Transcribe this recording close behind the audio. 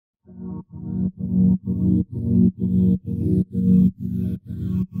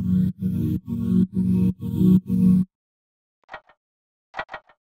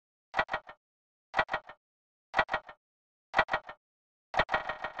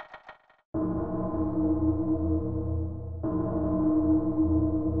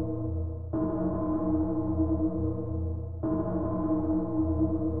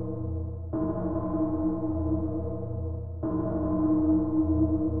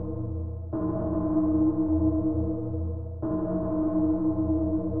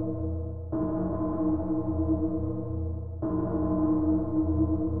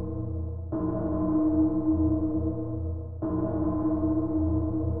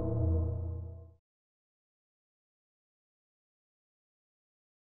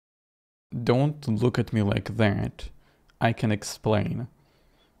Don't look at me like that. I can explain.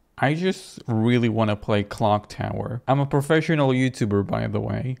 I just really want to play Clock Tower. I'm a professional YouTuber, by the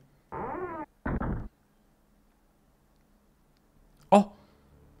way. Oh!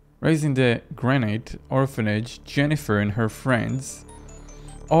 Raising the Granite Orphanage, Jennifer and her friends.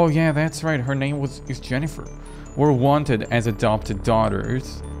 Oh yeah, that's right, her name is Jennifer. Were wanted as adopted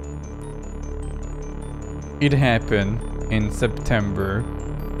daughters. It happened in September.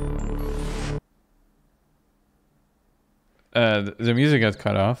 The music got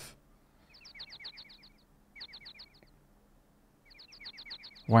cut off.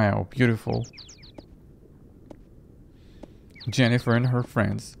 Wow, beautiful. Jennifer and her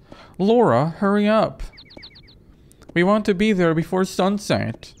friends. Laura, hurry up. We want to be there before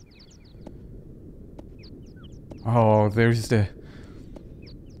sunset. Oh, there's the...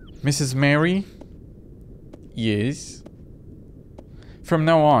 Mrs. Mary? Yes. From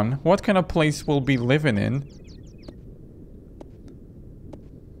now on, what kind of place we'll be living in?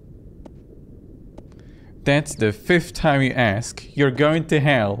 That's the 5th time you ask. You're going to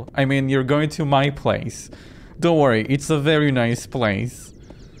hell. I mean, you're going to my place. Don't worry, it's a very nice place.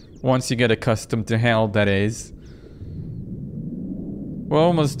 Once you get accustomed to hell, that is. We're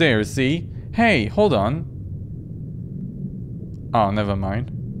almost there, see? Hey, hold on. Oh, never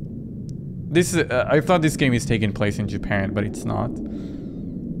mind. This is, I thought this game is taking place in Japan, but it's not.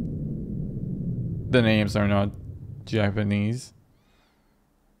 The names are not Japanese.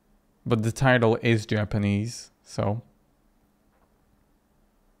 But the title is Japanese, so.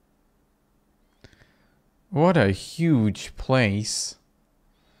 What a huge place.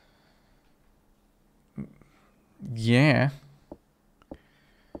 Yeah.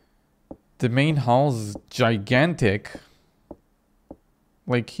 The main hall's gigantic.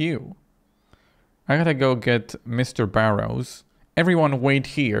 Like you. I gotta go get Mr. Barrows. Everyone wait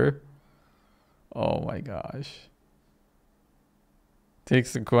here. Oh my gosh.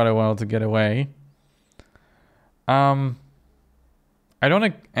 Takes quite a while to get away. I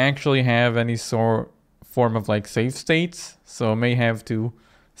don't actually have any form of like save states, so I may have to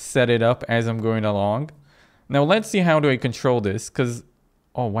set it up as I'm going along. Now let's see how do I control this, because...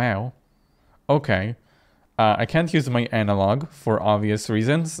 Oh wow. Okay. I can't use my analog for obvious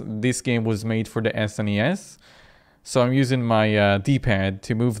reasons. This game was made for the SNES, so I'm using my D-pad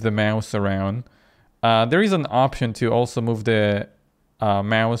to move the mouse around. There is an option to also move the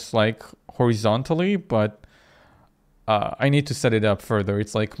mouse like horizontally, but I need to set it up further.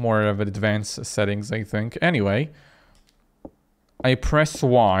 It's like more of advanced settings, I think. Anyway, I press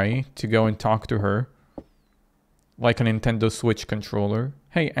Y to go and talk to her, like a Nintendo Switch controller.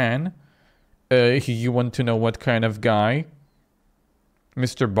 Hey Anne, you want to know what kind of guy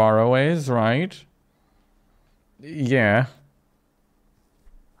Mr. Barrow is, right? Yeah.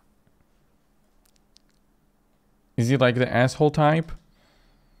 Is he like the asshole type?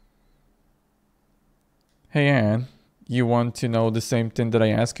 Hey Anne, you want to know the same thing that I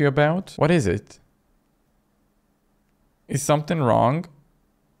asked you about? What is it? Is something wrong?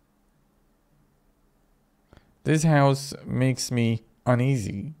 This house makes me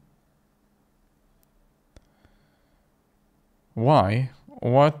uneasy. Why?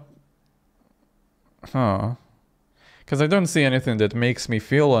 What? Huh. Because I don't see anything that makes me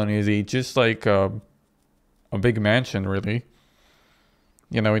feel uneasy, just like a big mansion, really.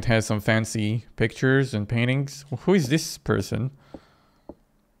 You know, it has some fancy pictures and paintings. Who is this person?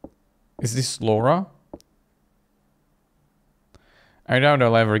 Is this Laura? I doubt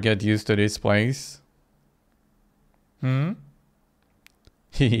I'll ever get used to this place. Hmm?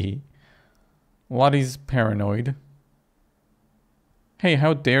 Hehe. Lottie's paranoid. Hey,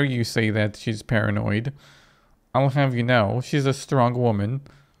 how dare you say that she's paranoid? I'll have you know, she's a strong woman.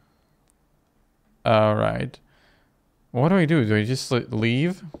 Alright. What do I do? Do I just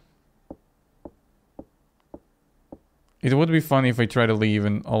leave? It would be funny if I try to leave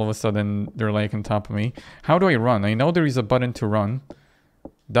and all of a sudden they're like on top of me. How do I run? I know there is a button to run.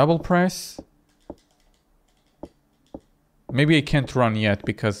 Double press? Maybe I can't run yet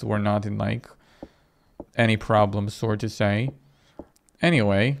because we're not in like any problem, so to say.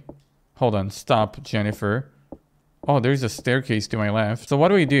 Anyway, hold on, stop, Jennifer. Oh, there's a staircase to my left. So what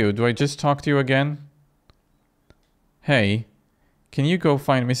do I do? Do I just talk to you again? Hey, can you go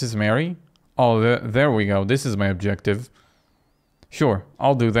find Mrs. Mary? Oh, there we go. This is my objective. Sure,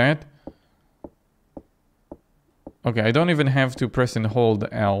 I'll do that. Okay, I don't even have to press and hold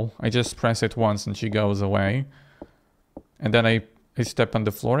L. I just press it once and she goes away. And then I step on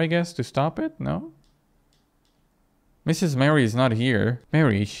the floor, I guess, to stop it? No? Mrs. Mary is not here.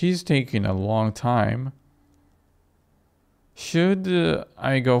 Mary, she's taking a long time. Should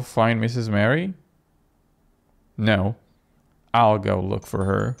I go find Mrs. Mary? No. I'll go look for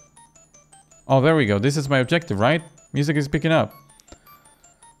her. Oh, there we go. This is my objective, right? Music is picking up.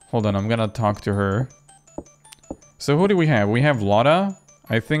 Hold on, I'm gonna talk to her. So who do we have? We have Lotta.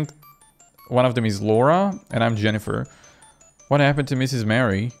 I think one of them is Laura, and I'm Jennifer. What happened to Mrs.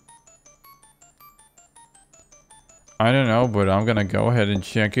 Mary? I don't know, but I'm gonna go ahead and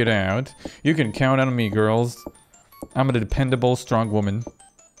check it out. You can count on me, girls. I'm a dependable, strong woman.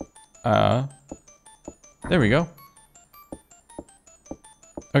 There we go.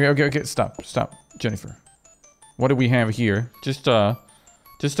 Okay, stop, Jennifer. What do we have here? Just a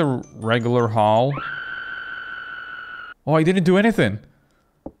regular hall. Oh, I didn't do anything.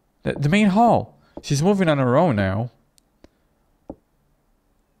 The main hall. She's moving on her own now.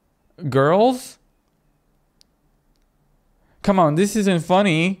 Girls? Come on, this isn't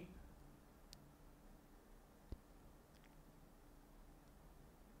funny.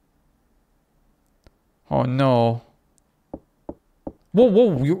 Oh no.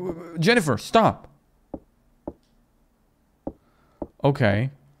 Whoa, Jennifer, stop. Okay.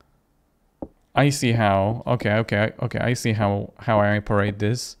 I see how. Okay. I see how I operate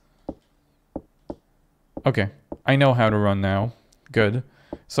this. Okay. I know how to run now. Good.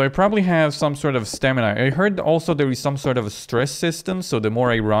 So I probably have some sort of stamina. I heard also there is some sort of a stress system, so the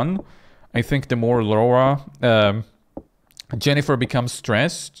more I run, I think the more Laura, Jennifer becomes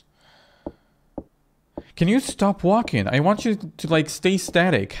stressed. Can you stop walking? I want you to like stay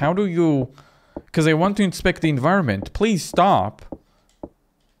static. How do you... Because I want to inspect the environment. Please stop.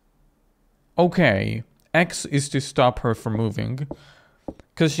 Okay. X is to stop her from moving.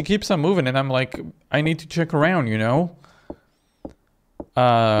 Because she keeps on moving and I'm like, I need to check around, you know?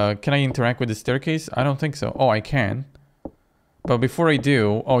 Can I interact with the staircase? I don't think so. Oh, I can. But before I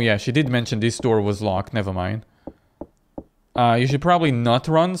do... Oh yeah, she did mention this door was locked. Never mind. You should probably not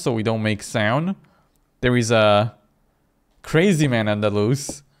run so we don't make sound. There is a crazy man on the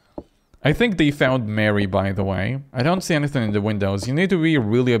loose. I think they found Mary, by the way. I don't see anything in the windows. You need to be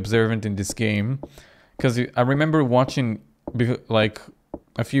really observant in this game. Because I remember watching, like,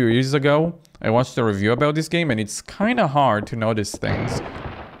 a few years ago, I watched a review about this game, and it's kind of hard to notice things.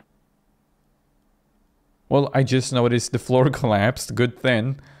 Well, I just noticed the floor collapsed. Good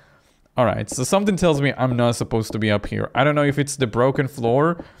thing. Alright, so something tells me I'm not supposed to be up here. I don't know if it's the broken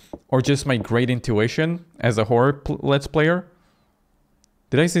floor or just my great intuition as a horror let's player.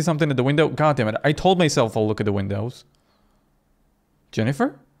 Did I see something at the window? God damn it, I told myself I'll look at the windows.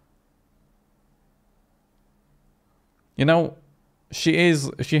 Jennifer? You know, she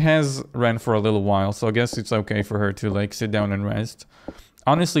has ran for a little while, so I guess it's okay for her to like sit down and rest.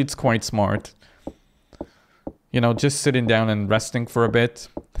 Honestly, it's quite smart. You know, just sitting down and resting for a bit,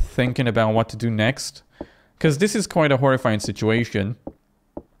 thinking about what to do next. Because this is quite a horrifying situation.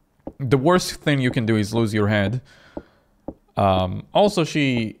 The worst thing you can do is lose your head. Also,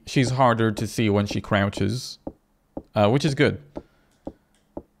 she's harder to see when she crouches, which is good.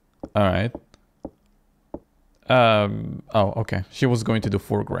 Alright. Oh, okay. She was going to the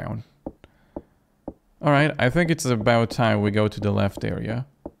foreground. Alright, I think it's about time we go to the left area.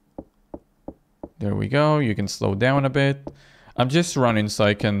 There we go. You can slow down a bit. I'm just running so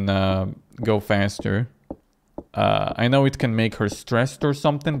I can go faster. I know it can make her stressed or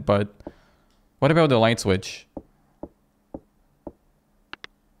something, but what about the light switch?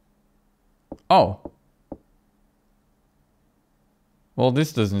 Oh. Well,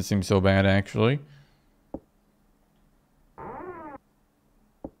 this doesn't seem so bad, actually.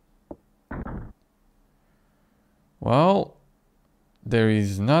 Well, there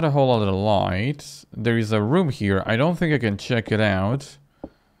is not a whole lot of light. There is a room here. I don't think I can check it out.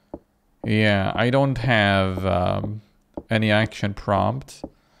 Yeah, I don't have any action prompt.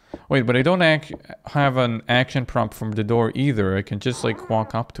 Wait, but I don't have an action prompt from the door either. I can just like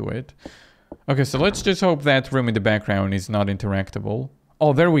walk up to it. Okay, so let's just hope that room in the background is not interactable.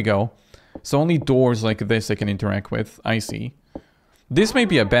 Oh, there we go. So only doors like this I can interact with. I see. This may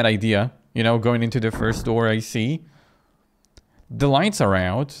be a bad idea, you know, going into the first door I see. The lights are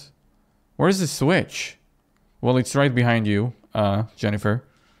out. Where's the switch? Well, it's right behind you, Jennifer.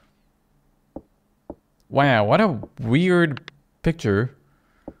 Wow, what a weird picture.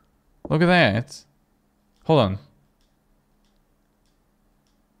 Look at that. Hold on.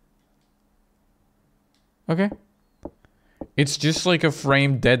 Okay. It's just like a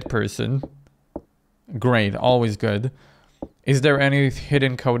framed dead person. Great, always good. Is there any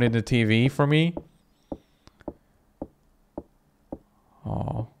hidden code in the TV for me?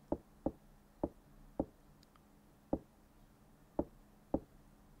 Oh.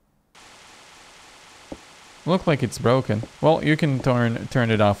 Look like it's broken. Well, you can turn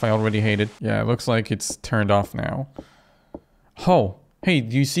it off. I already hate it. Yeah, it looks like it's turned off now. Oh, hey,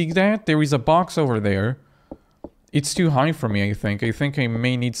 do you see that? There is a box over there. It's too high for me, I think. I think I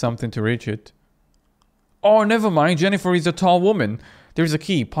may need something to reach it. Oh, never mind. Jennifer is a tall woman. There's a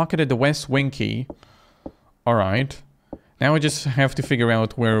key. Pocketed the west wing key. Alright. Now I just have to figure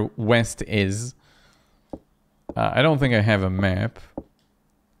out where west is. I don't think I have a map.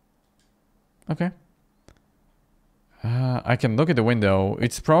 Okay. I can look at the window.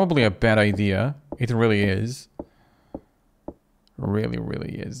 It's probably a bad idea. It really is. Really,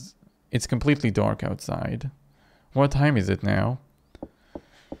 really is. It's completely dark outside. What time is it now?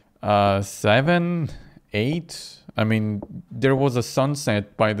 7? 8? I mean, there was a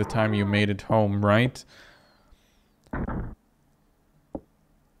sunset by the time you made it home, right?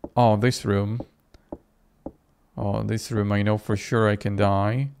 Oh, this room. Oh, this room, I know for sure I can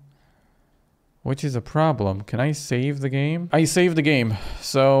die. Which is a problem. Can I save the game? I saved the game,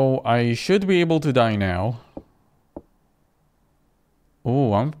 so I should be able to die now.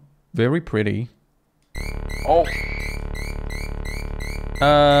 Oh, I'm very pretty. Oh.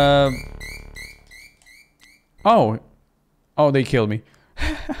 Oh. Oh, they killed me.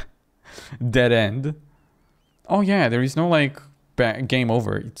 Dead end. Oh yeah, there is no like game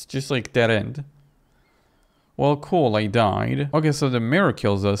over. It's just like dead end. Well, cool, I died. Okay, so the mirror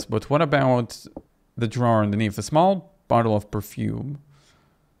kills us, but what about the drawer underneath? A small bottle of perfume.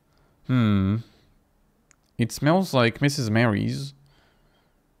 It smells like Mrs. Mary's.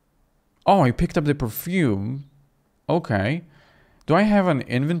 Oh, I picked up the perfume. Okay. Do I have an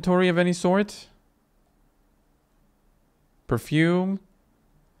inventory of any sort? Perfume.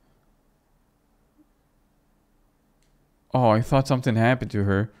 Oh, I thought something happened to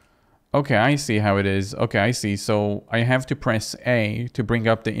her. Okay, I see how it is. Okay, I see. So I have to press A to bring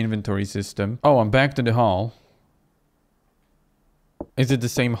up the inventory system. Oh, I'm back to the hall. Is it the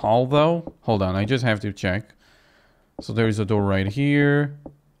same hall though? Hold on, I just have to check. So there's a door right here.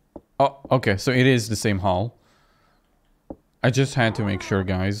 Oh, okay, so it is the same hall. I just had to make sure,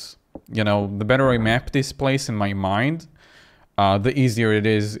 guys. You know, the better I map this place in my mind, the easier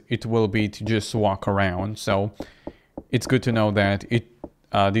it will be to just walk around. So it's good to know that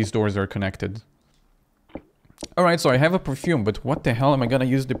these doors are connected. Alright, so I have a perfume, but what the hell am I gonna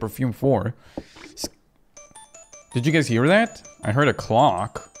use the perfume for? Did you guys hear that? I heard a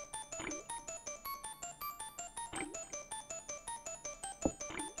clock.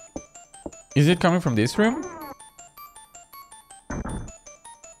 Is it coming from this room?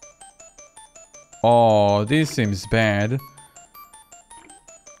 Oh, this seems bad.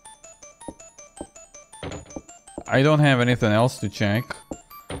 I don't have anything else to check.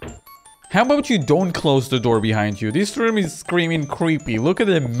 How about you don't close the door behind you? This room is screaming creepy. Look at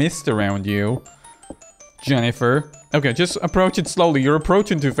the mist around you. Jennifer. Okay, just approach it slowly. You're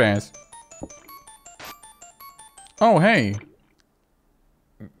approaching too fast. Oh, hey.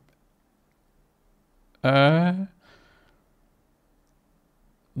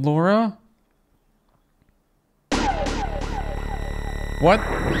 Laura? What?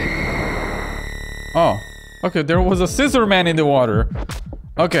 Oh. Okay, there was a scissor man in the water.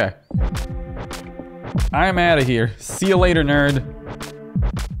 Okay. I'm out of here. See you later, nerd.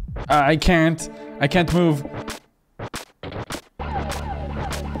 I can't move.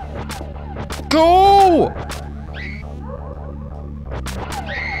 Go!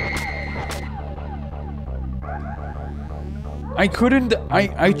 I couldn't.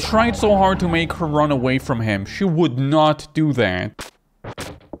 I tried so hard to make her run away from him. She would not do that.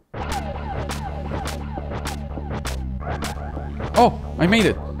 Oh, I made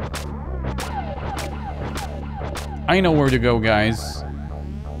it. I know where to go, guys.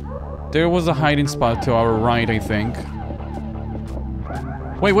 There was a hiding spot to our right, I think.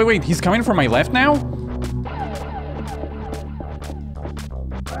 Wait. He's coming from my left now?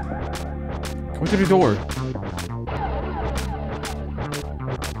 Go to the door.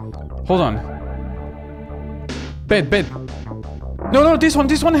 Hold on. Bed. No, this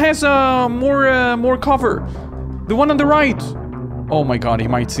one has more cover. The one on the right. Oh my god, he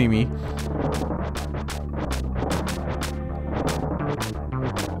might see me.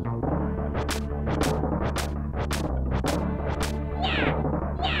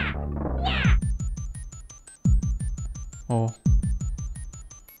 Oh.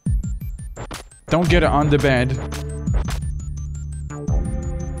 Don't get it on the bed.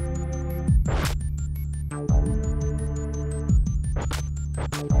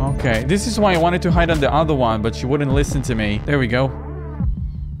 Okay, this is why I wanted to hide on the other one, but she wouldn't listen to me. There we go.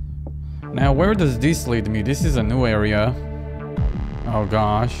 Now, where does this lead me? This is a new area. Oh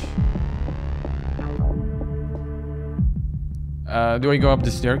gosh. Do I go up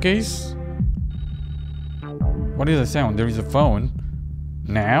the staircase? What is the sound? There is a phone.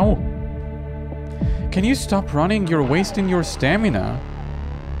 Now? Can you stop running? You're wasting your stamina.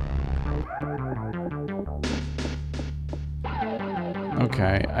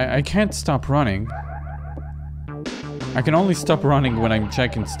 Okay, I can't stop running. I can only stop running when I'm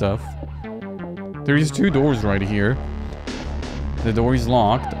checking stuff. There is 2 doors right here. The door is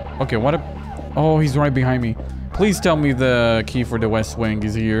locked. Okay, what a... Oh, he's right behind me. Please tell me the key for the West Wing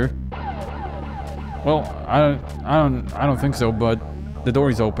is here. Well, I don't think so, but the door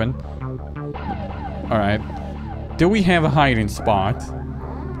is open. All right. Do we have a hiding spot?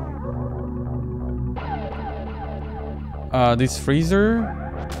 This freezer?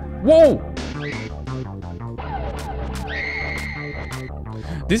 Whoa!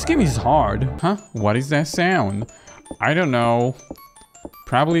 This game is hard. Huh? What is that sound? I don't know.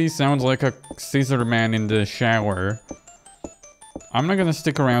 Probably sounds like a scissor man in the shower. I'm not gonna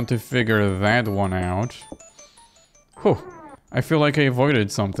stick around to figure that one out. Whew. I feel like I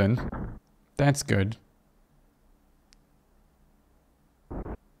avoided something. That's good.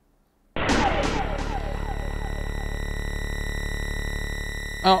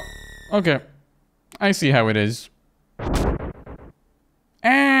 Oh, okay. I see how it is.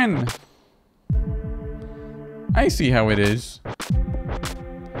 Anne! I see how it is.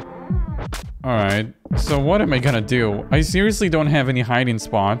 Alright, so what am I gonna do? I seriously don't have any hiding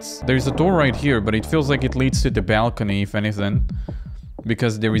spots. There's a door right here, but it feels like it leads to the balcony, if anything.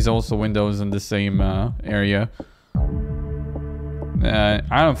 Because there is also windows in the same area. I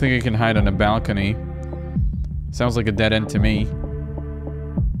don't think I can hide on a balcony. Sounds like a dead end to me.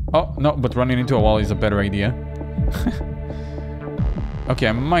 Oh, no, but running into a wall is a better idea. Okay,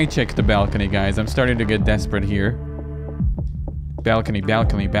 I might check the balcony, guys. I'm starting to get desperate here. Balcony,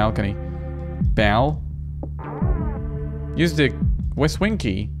 balcony, balcony. Bal? Use the West Wing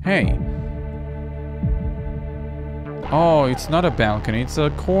key. Hey. Oh, it's not a balcony. It's a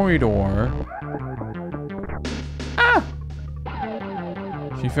corridor. Ah!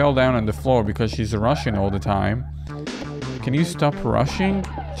 She fell down on the floor because she's rushing all the time. Can you stop rushing?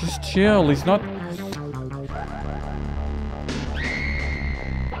 Just chill. It's not...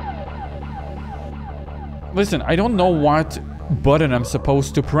 Listen, I don't know what button I'm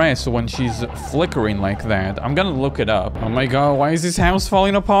supposed to press when she's flickering like that. I'm gonna look it up. Oh my god, why is this house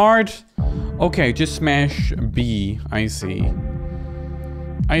falling apart? Okay, just smash B. I see.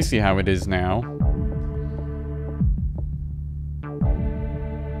 I see how it is now.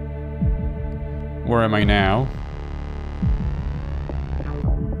 Where am I now?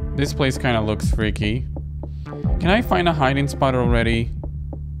 This place kind of looks freaky. Can I find a hiding spot already?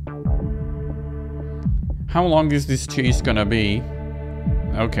 How long is this chase gonna be?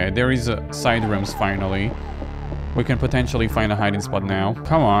 Okay, there is a side rooms finally. We can potentially find a hiding spot now.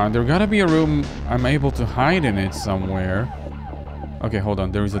 Come on, there gotta be a room I'm able to hide in it somewhere. Okay, hold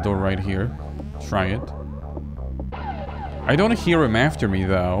on, there is a door right here. Try it. I don't hear him after me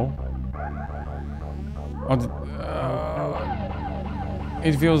though. Oh,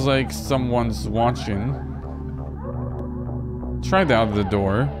 it feels like someone's watching. Try the other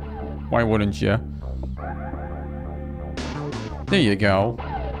door. Why wouldn't you? There you go.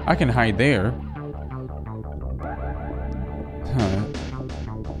 I can hide there. Huh.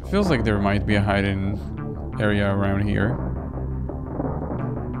 Feels like there might be a hiding area around here.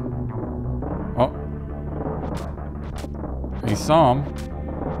 Oh. I saw him.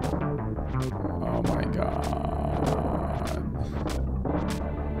 Oh my god.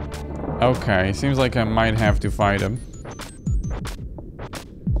 Okay, seems like I might have to fight him.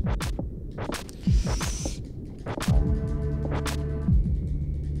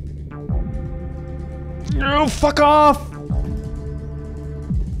 Oh, fuck off!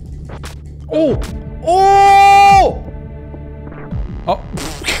 Oh! Oh! Oh!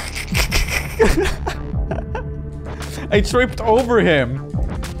 I tripped over him.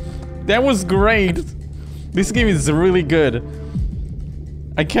 That was great. This game is really good.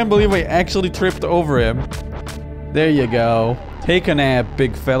 I can't believe I actually tripped over him. There you go. Take a nap,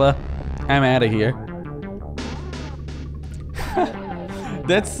 big fella. I'm out of here.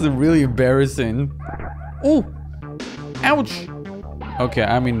 That's really embarrassing. Oh! Ouch! Okay,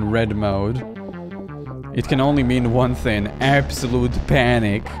 I'm in red mode. It can only mean one thing. Absolute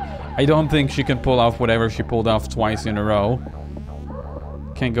panic. I don't think she can pull off whatever she pulled off twice in a row.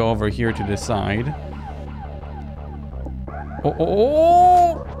 Can't go over here to the side. Oh!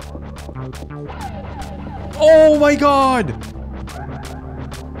 Oh, oh, oh my god!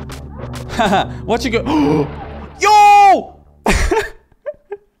 Haha, what you go? Yo!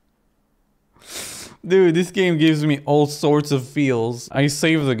 Dude, this game gives me all sorts of feels. I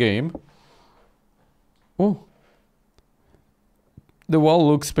save the game. Oh. The wall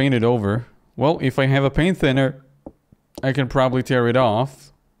looks painted over. Well, if I have a paint thinner, I can probably tear it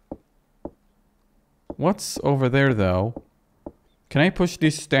off. What's over there, though? Can I push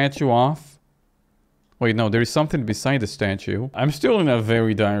this statue off? Wait, no, there's something beside the statue. I'm still in a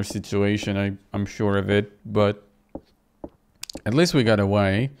very dire situation, I'm sure of it, but at least we got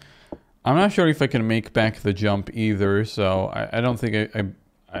away. I'm not sure if I can make back the jump either, so I don't think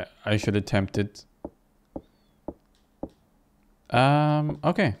I should attempt it.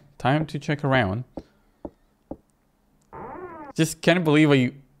 Okay, time to check around. Just can't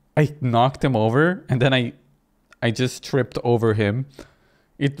believe I knocked him over and then I just tripped over him.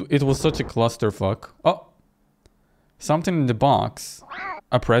 It was such a clusterfuck. Oh, something in the box.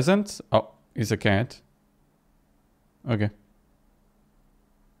 A present? Oh, it's a cat. Okay.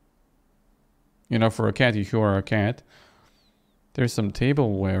 You know, for a cat, you sure are a cat. There's some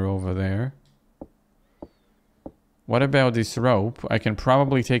tableware over there. What about this rope? I can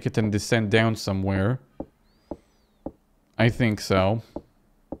probably take it and descend down somewhere. I think so.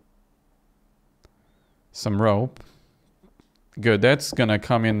 Some rope. Good, that's gonna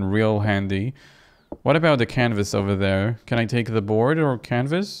come in real handy. What about the canvas over there? Can I take the board or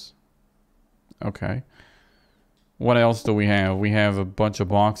canvas? Okay. What else do we have? We have a bunch of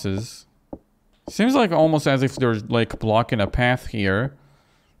boxes. Seems like almost as if they're like blocking a path here.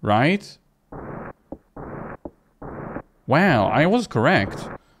 Right? Wow, I was correct.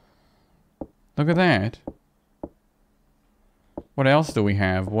 Look at that. What else do we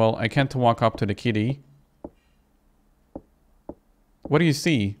have? Well, I can't walk up to the kitty. What do you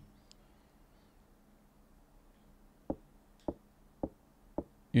see?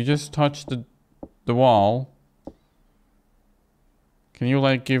 You just touched the wall. Can you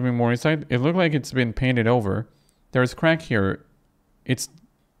like give me more insight? It looked like it's been painted over. There's a crack here. It's...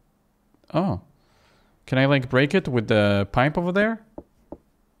 Oh. Can I like break it with the pipe over there?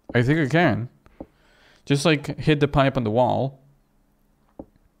 I think I can. Just like hit the pipe on the wall.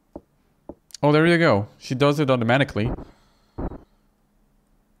 Oh, there you go. She does it automatically.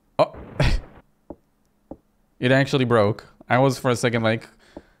 Oh. It actually broke. I was for a second like,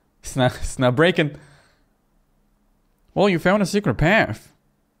 it's not breaking. Well, you found a secret path.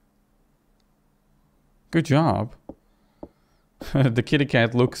 Good job. The kitty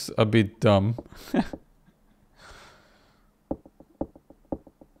cat looks a bit dumb.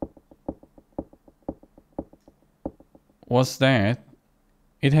 What's that?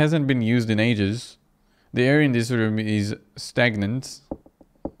 It hasn't been used in ages. The air in this room is stagnant.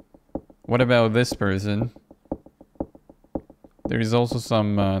 What about this person? There is also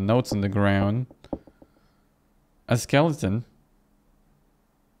some notes on the ground. A skeleton.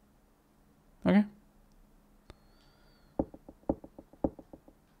 Okay.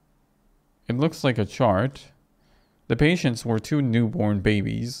 It looks like a chart. The patients were 2 newborn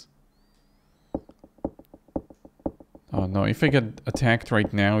babies. Oh no, if I get attacked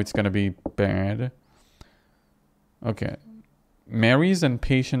right now, it's gonna be bad. Okay. Mary's and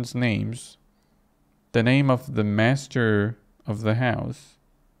patients' names. The name of the master of the house.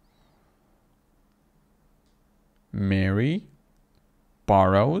 Mary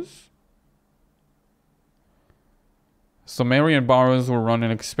Barrows. So Mary and Barrows were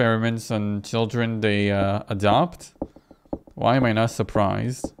running experiments on children they adopt. Why am I not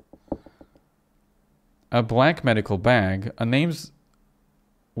surprised? A black medical bag. A name's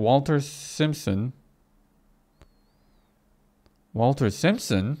Walter Simpson. Walter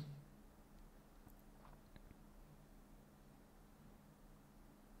Simpson?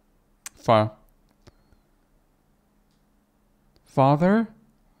 Father?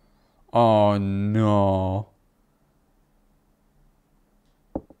 Oh no.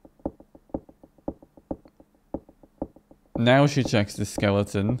 Now she checks the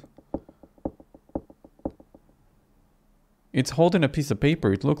skeleton. It's holding a piece of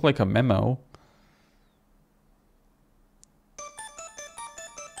paper. It looked like a memo.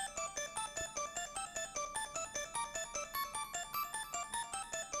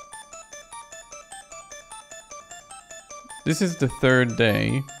 This is the 3rd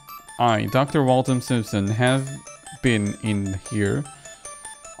day. I, Dr. Walton Simpson, have been in here.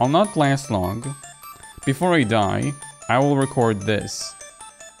 I'll not last long. Before I die, I will record this.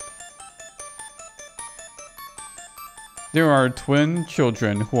 There are twin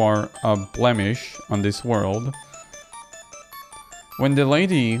children who are a blemish on this world. When the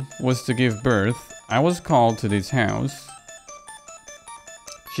lady was to give birth, I was called to this house.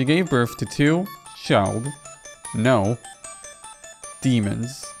 She gave birth to 2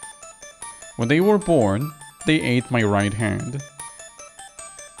 demons. When they were born, they ate my right hand.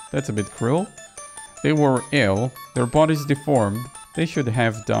 That's a bit cruel. They were ill, their bodies deformed, they should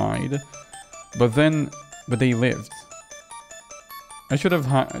have died. But they lived. I should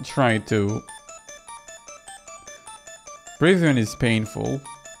have tried to. Breathing is painful.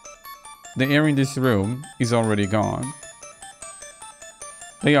 The air in this room is already gone.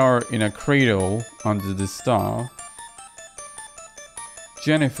 They are in a cradle under the star.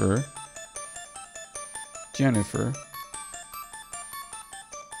 Jennifer. Jennifer.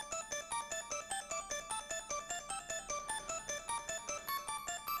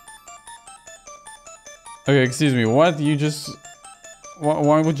 Okay, excuse me, what? You just...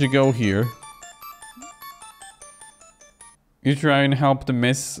 Why would you go here? You try and help the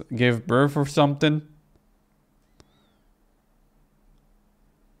miss give birth or something?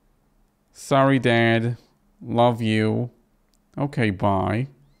 Sorry, Dad. Love you. Okay, bye.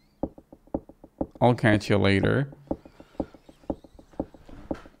 I'll catch you later.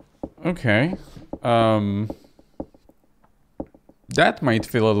 Okay. That might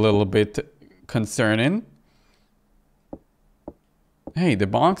feel a little bit concerning. Hey, the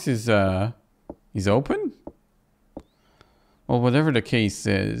box is open? Well, whatever the case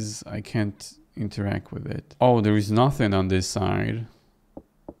is, I can't interact with it. Oh, there is nothing on this side.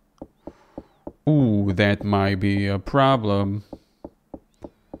 Ooh, that might be a problem.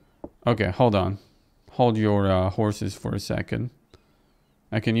 Okay, hold on. Hold your horses for a second.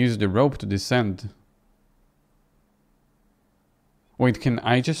 I can use the rope to descend. Wait, can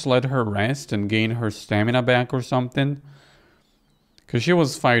I just let her rest and gain her stamina back or something? Because she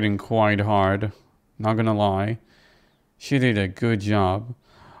was fighting quite hard. Not gonna lie. She did a good job.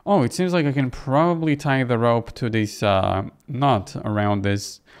 Oh, it seems like I can probably tie the rope to this knot around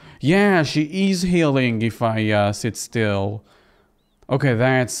this. Yeah, she is healing if I sit still. Okay,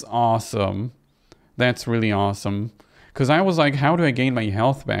 that's awesome. That's really awesome. Because I was like, how do I gain my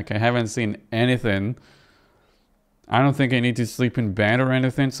health back? I haven't seen anything. I don't think I need to sleep in bed or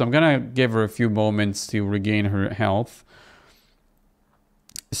anything. So I'm gonna give her a few moments to regain her health.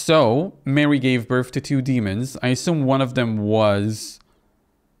 So, Mary gave birth to 2 demons. I assume one of them was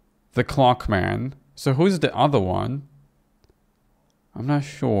the Clockman. So who's the other one? I'm not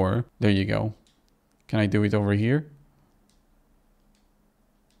sure. There you go. Can I do it over here?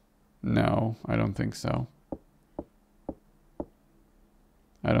 No, I don't think so.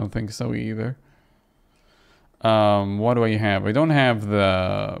 I don't think so either. What do I have? I don't have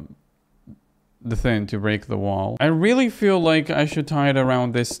the thing to break the wall. I really feel like I should tie it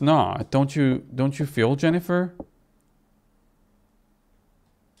around this knot. Don't you feel, Jennifer?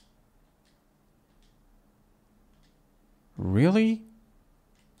 Really?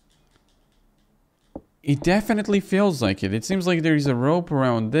 It definitely feels like it. It seems like there's a rope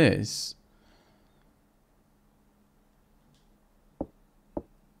around this.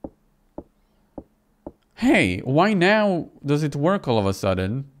 Hey, why now does it work all of a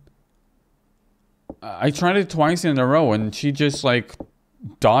sudden? I tried it twice in a row and she just like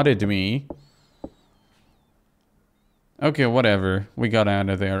dotted me. Okay, whatever. We got out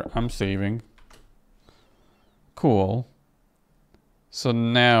of there. I'm saving. Cool. So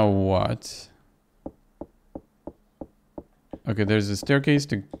now what? Okay, there's a staircase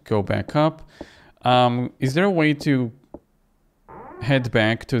to go back up. Is there a way to head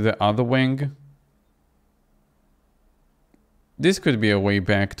back to the other wing? This could be a way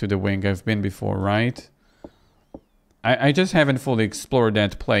back to the wing I've been before, right? I just haven't fully explored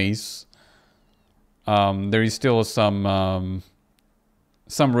that place. There is still some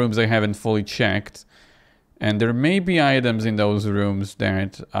rooms I haven't fully checked. And there may be items in those rooms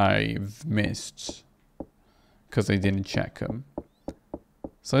that I've missed. Because I didn't check them.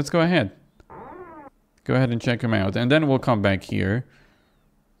 So let's go ahead. Go ahead and check them out. And then we'll come back here.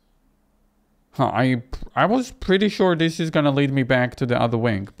 Huh, I was pretty sure this is gonna lead me back to the other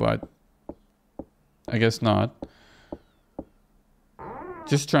wing, but I guess not.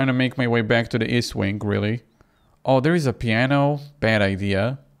 Just trying to make my way back to the east wing, really. Oh, there is a piano. Bad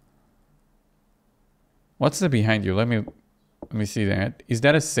idea. What's that behind you? Let me see that. Is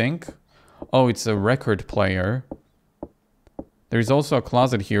that a sink? Oh, it's a record player. There's also a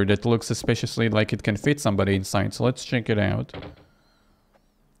closet here that looks suspiciously like it can fit somebody inside, so let's check it out.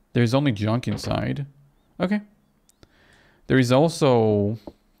 There's only junk inside. Okay. There is also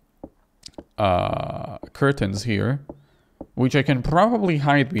curtains here, which I can probably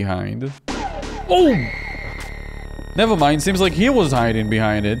hide behind. Oh! Never mind, seems like he was hiding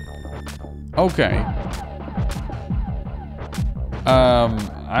behind it. Okay.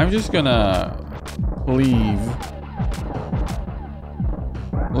 I'm just gonna leave.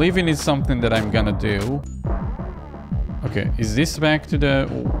 Leaving is something that I'm gonna do. Okay, is this back to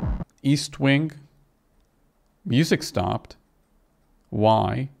the east wing? Music stopped.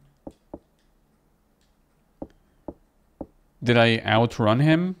 Why? Did I outrun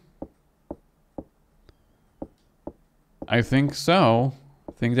him? I think so.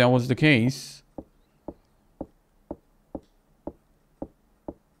 I think that was the case.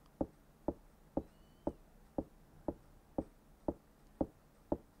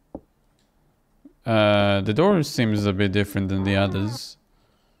 The door seems a bit different than the others.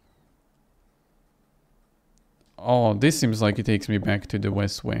 Oh, this seems like it takes me back to the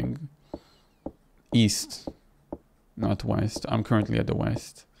west wing. East, not west. I'm currently at the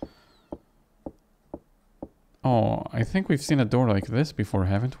west. Oh, I think we've seen a door like this before,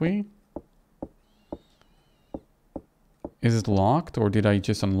 haven't we? Is it locked or did I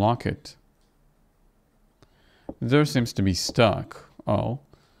just unlock it? The door seems to be stuck. Oh.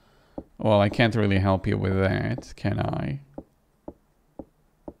 Well, I can't really help you with that, can I?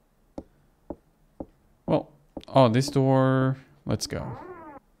 Well, oh, this door... Let's go.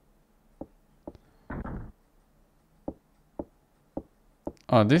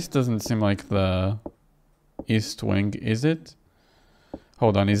 Oh, this doesn't seem like the east wing, is it?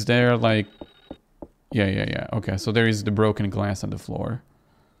 Hold on, is there like... Yeah. Okay, so there is the broken glass on the floor.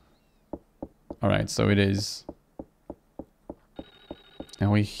 Alright, so it is...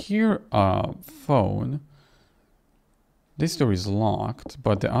 Now we hear a phone. This door is locked,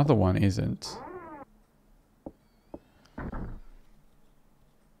 but the other one isn't.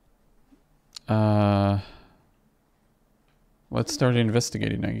 Let's start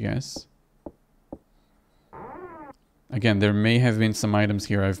investigating, I guess. Again, there may have been some items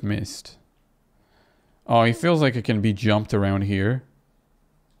here I've missed. Oh, it feels like it can be jumped around here.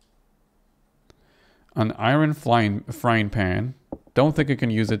 An iron frying pan. Don't think I can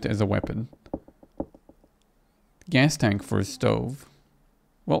use it as a weapon. Gas tank for a stove.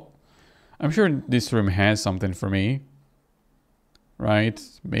 Well, I'm sure this room has something for me. Right?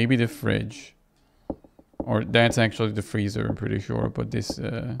 Maybe the fridge. Or that's actually the freezer, I'm pretty sure. But this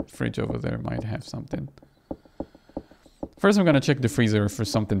fridge over there might have something. First, I'm gonna check the freezer for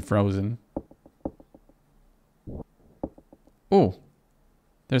something frozen. Oh,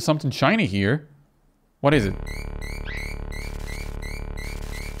 there's something shiny here. What is it?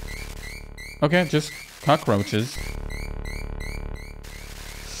 Okay, just cockroaches.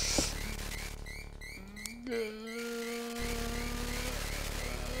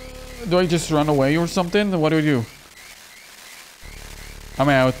 Do I just run away or something? What do I do? I'm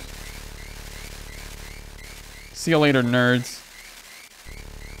out. See you later, nerds.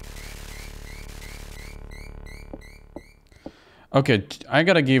 Okay, I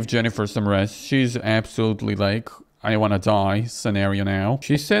gotta give Jennifer some rest. She's absolutely like, I wanna die scenario now.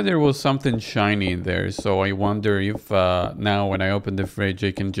 She said there was something shiny in there, so I wonder if now when I open the fridge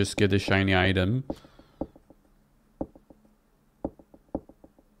I can just get a shiny item.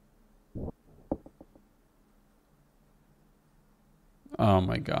 Oh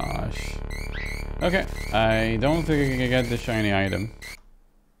my gosh. Okay, I don't think I can get the shiny item.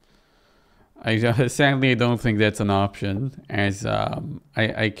 Sadly, I don't think that's an option, as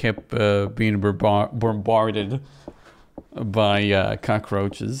I kept being bombarded by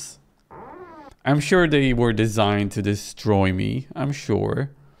cockroaches. I'm sure they were designed to destroy me, I'm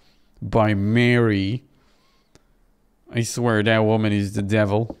sure. By Mary. I swear that woman is the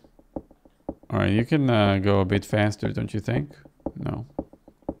devil. Alright, you can go a bit faster, don't you think? No.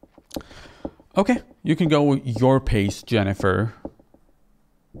 Okay, you can go your pace, Jennifer.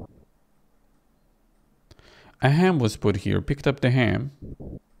 A ham was put here. Picked up the ham.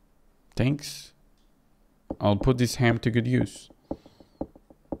 Thanks. I'll put this ham to good use.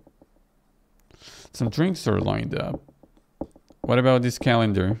 Some drinks are lined up. What about this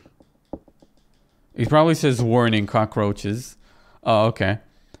calendar? It probably says warning cockroaches. Oh, okay.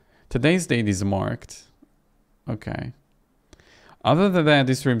 Today's date is marked. Okay. Other than that,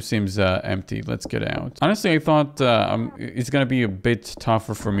 this room seems empty. Let's get out. Honestly, I thought it's gonna be a bit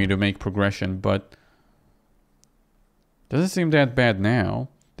tougher for me to make progression, but doesn't seem that bad now.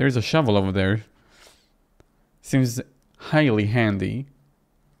 There's a shovel over there. Seems highly handy.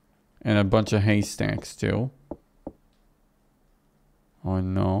 And a bunch of haystacks too. Oh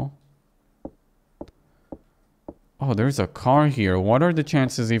no. Oh, there's a car here. What are the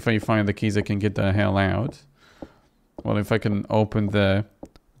chances if I find the keys I can get the hell out? Well, if I can open the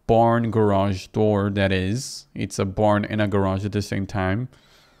barn garage door, that is. It's a barn and a garage at the same time.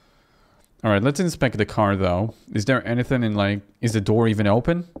 Alright, let's inspect the car though. Is there anything in like... Is the door even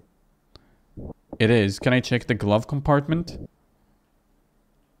open? It is. Can I check the glove compartment?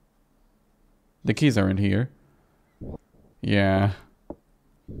 The keys aren't here. Yeah.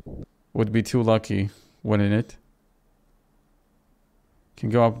 Would be too lucky, wouldn't it? Can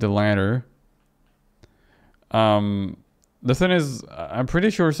go up the ladder. The thing is, I'm pretty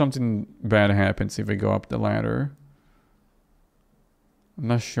sure something bad happens if I go up the ladder. I'm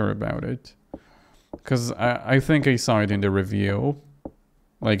not sure about it. Because I think I saw it in the review.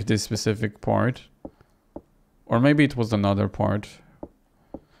 Like this specific part. Or maybe it was another part.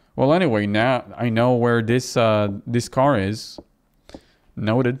 Well, anyway, now I know where this this car is.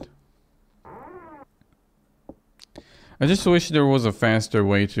 Noted. I just wish there was a faster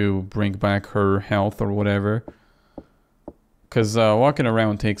way to bring back her health or whatever. Because walking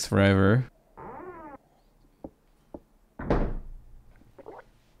around takes forever.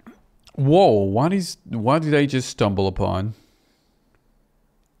 Whoa, what did I just stumble upon?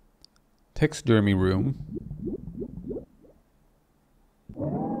 Taxidermy room.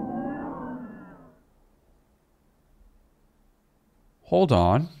 Hold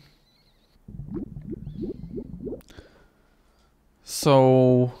on.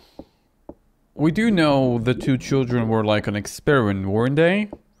 So, we do know the two children were like an experiment, weren't they?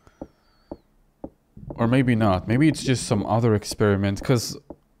 Or maybe not. Maybe it's just some other experiment. Because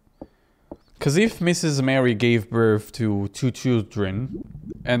if Mrs. Mary gave birth to two children,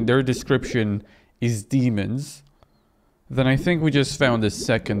 and their description is demons, then I think we just found a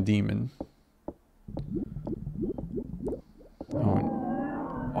second demon.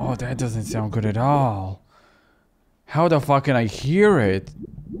 Oh, that doesn't sound good at all. How the fuck can I hear it?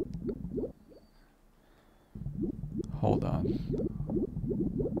 Hold on.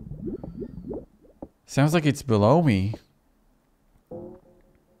 Sounds like it's below me.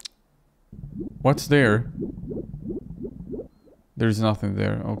 What's there? There's nothing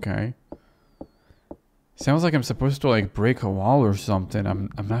there. Okay. Sounds like I'm supposed to like break a wall or something. I'm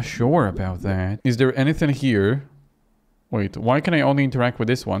not sure about that. Is there anything here? Wait, why can I only interact with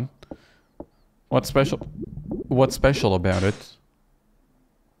this one? What's special about it?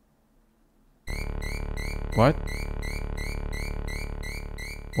 What?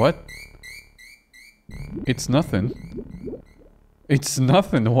 What? It's nothing. It's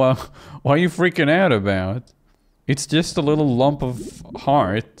nothing. Why are you freaking out about? It's just a little lump of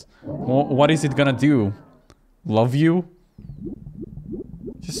heart. What is it gonna do? Love you?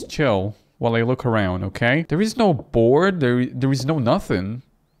 Just chill while I look around, okay? There is no board. There is no nothing.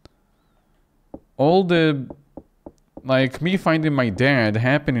 All the... like, me finding my dad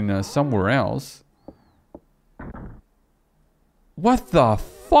happening somewhere else. What the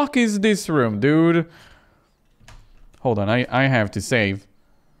fuck is this room, dude? Hold on, I have to save.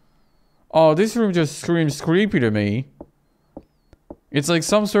 Oh, this room just screams creepy to me. It's like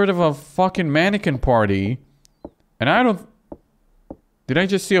some sort of a fucking mannequin party. And I don't... Did I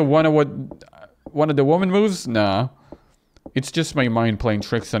just see one of the woman moves? Nah. It's just my mind playing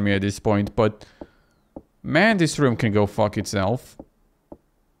tricks on me at this point, but... man, this room can go fuck itself.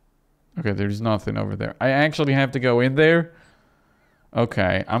 Okay, there's nothing over there. I actually have to go in there?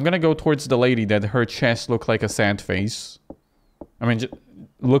 Okay, I'm gonna go towards the lady that her chest looked like a sad face. I mean, just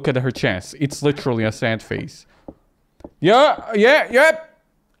look at her chest. It's literally a sad face. Yep.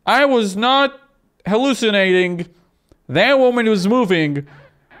 I was not hallucinating. That woman was moving.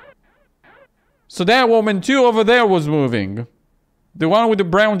 So that woman too over there was moving. The one with the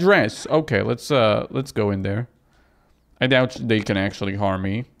brown dress. Okay, let's go in there. I doubt they can actually harm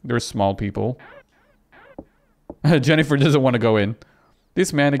me. They're small people. Jennifer doesn't want to go in.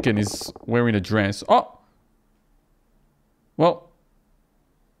 This mannequin is wearing a dress. Oh! Well.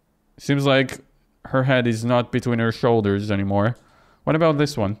 Seems like her head is not between her shoulders anymore. What about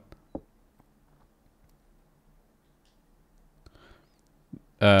this one?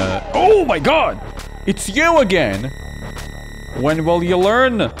 Oh my god! It's you again! When will you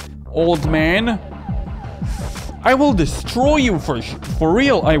learn, old man? I will destroy you for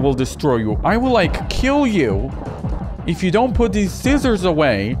real. I will destroy you. I will like kill you if you don't put these scissors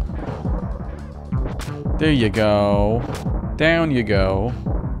away. There you go. Down you go.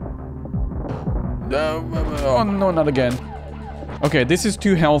 Oh no, not again. Okay, this is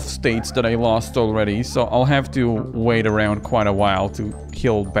 2 health states that I lost already, so I'll have to wait around quite a while to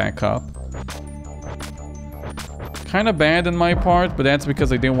heal back up. Kind of bad on my part, but that's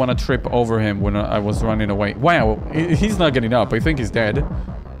because I didn't want to trip over him when I was running away. Wow, he's not getting up. I think he's dead.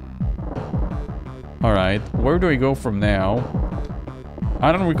 Alright, where do I go from now?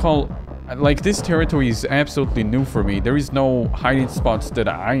 I don't recall... like, this territory is absolutely new for me. There is no hiding spots that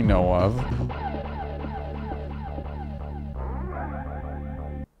I know of.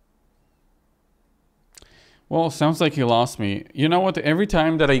 Well, sounds like he lost me. You know what? Every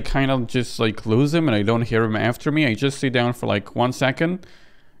time that I kind of just like lose him and I don't hear him after me, I just sit down for like 1 second,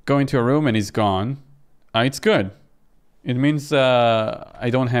 go into a room and he's gone. It's good. It means I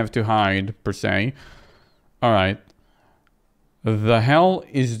don't have to hide per se. All right. The hell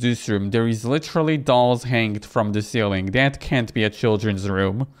is this room? There is literally dolls hanged from the ceiling. That can't be a children's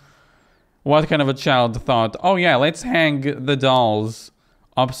room. What kind of a child thought, oh yeah, let's hang the dolls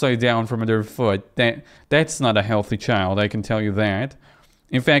upside down from their foot? That's not a healthy child, I can tell you that.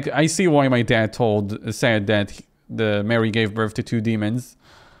 In fact, I see why my dad said that the Mary gave birth to 2 demons.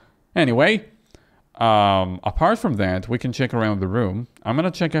 Anyway, apart from that, we can check around the room. I'm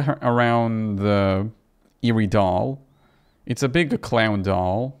gonna check around the eerie doll. It's a big clown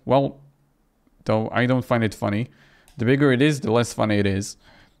doll. Well, though I don't find it funny. The bigger it is, the less funny it is.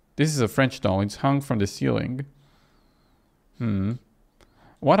 This is a French doll. It's hung from the ceiling.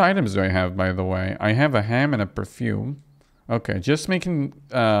 What items do I have, by the way? I have a ham and a perfume. Okay, just making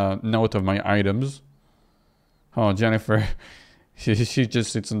note of my items. Oh, Jennifer. she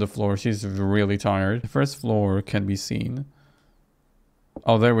just sits on the floor. She's really tired. The first floor can be seen.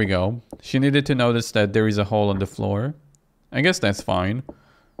 Oh, there we go. She needed to notice that there is a hole on the floor. I guess that's fine.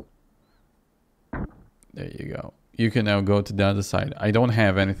 There you go. You can now go to the other side. I don't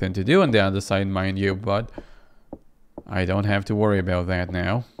have anything to do on the other side, mind you, but I don't have to worry about that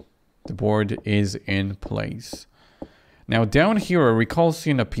now. The board is in place. Now down here, I recall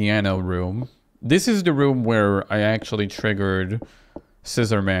seeing a piano room. This is the room where I actually triggered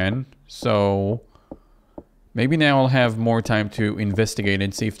Scissor Man. So maybe now I'll have more time to investigate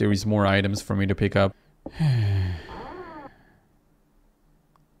and see if there is more items for me to pick up.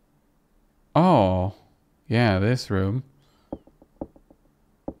 Oh, yeah, this room.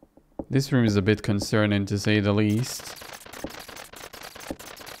 This room is a bit concerning, to say the least.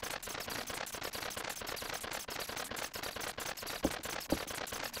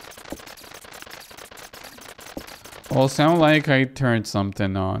 Well, sound like I turned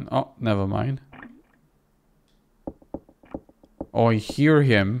something on. Oh, never mind. Oh, I hear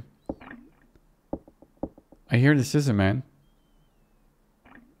him. I hear the Scissor Man.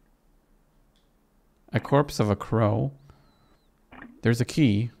 A corpse of a crow. There's a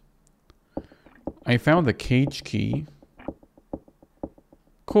key. I found the cage key.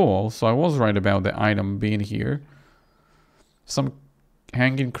 Cool, so I was right about the item being here. Some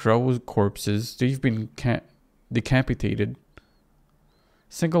hanging crow corpses. They've been decapitated.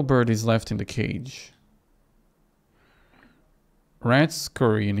 Single bird is left in the cage. Rats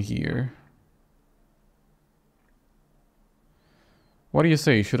scurry in here. What do you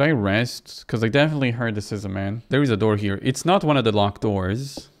say? Should I rest? Because I definitely heard the Scissor Man. There is a door here. It's not one of the locked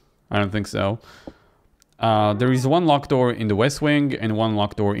doors. I don't think so. There is one locked door in the west wing and one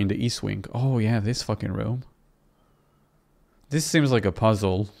locked door in the east wing. Oh yeah, this fucking room. This seems like a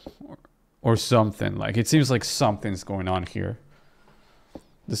puzzle or something. Like, it seems like something's going on here.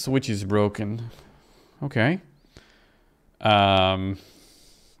 The switch is broken. Okay. Lots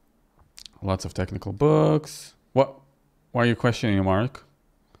of technical books. What? Why are you questioning, Mark?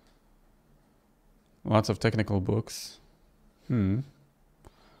 Lots of technical books. Okay.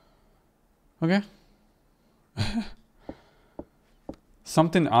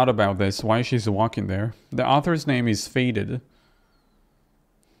 Something odd about this. Why she's walking there. The author's name is Faded.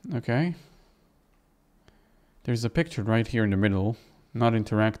 Okay. There's a picture right here in the middle. Not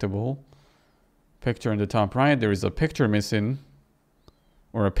interactable. Picture in the top right. There is a picture missing.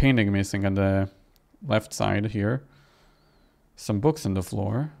 Or a painting missing on the left side here. Some books on the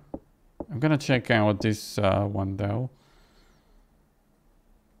floor. I'm gonna check out this one though.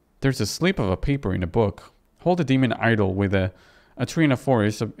 There's a slip of a paper in a book. Hold a demon idol with a tree in a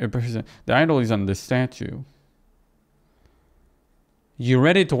forest. The idol is on the statue. You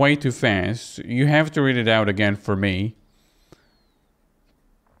read it way too fast. You have to read it out again for me.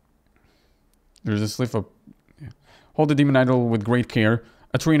 There's a slip of... Yeah. Hold the demon idol with great care.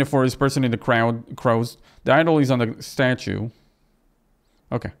 A tree in a forest, person in the crowd, crows. The idol is on the statue.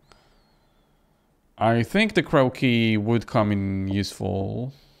 Okay. I think the crow key would come in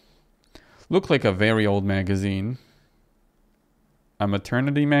useful. Look like a very old magazine. A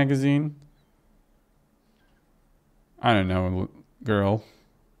maternity magazine? I don't know, girl.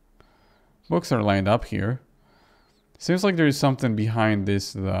 Books are lined up here. Seems like there's something behind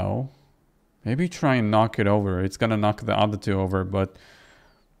this though. Maybe try and knock it over. It's gonna knock the other two over, but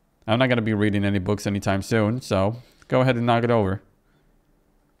I'm not gonna be reading any books anytime soon, so go ahead and knock it over.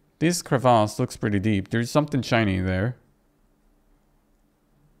 This crevasse looks pretty deep. There's something shiny there.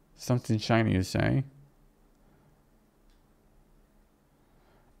 Something shiny, you say?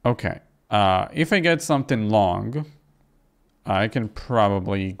 Okay. If I get something long, I can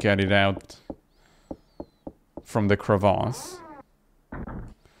probably get it out from the crevasse.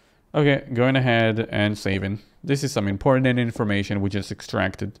 Okay, going ahead and saving. This is some important information we just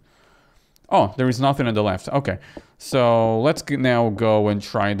extracted. Oh, there is nothing on the left. Okay, so let's now go and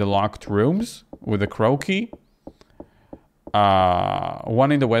try the locked rooms with the crow key.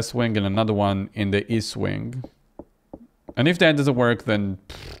 One in the west wing and another one in the east wing. And if that doesn't work, then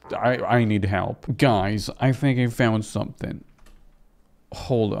I need help. Guys, I think I found something.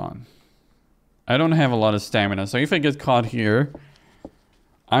 Hold on. I don't have a lot of stamina, so if I get caught here,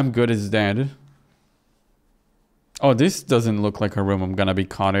 I'm good as dead. Oh, this doesn't look like a room I'm gonna be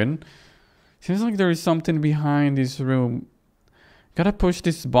caught in. Seems like there is something behind this room. Gotta push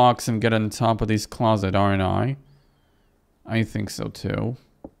this box and get on top of this closet, aren't I? I think so too.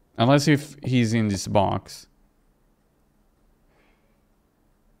 Unless if he's in this box.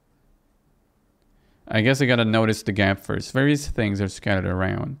 I guess I gotta notice the gap first. Various things are scattered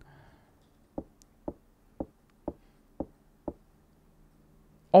around.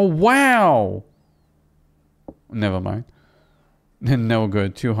 Oh, wow! Never mind. No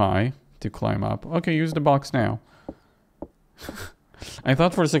good. Too high to climb up. Okay, use the box now. I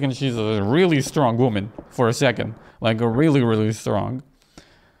thought for a second she's a really strong woman. For a second. Like a really, really strong.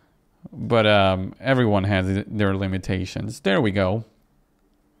 But everyone has their limitations. There we go.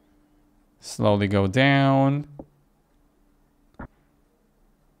 Slowly go down.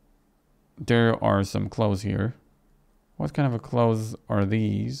 There are some clothes here. What kind of a clothes are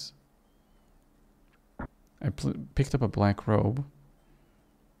these? I picked up a black robe.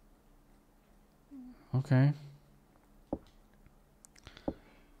 Okay.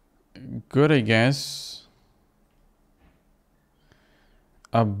 Good, I guess.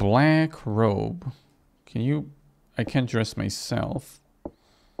 A black robe. Can you... I can't dress myself.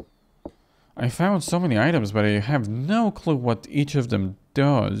 I found so many items, but I have no clue what each of them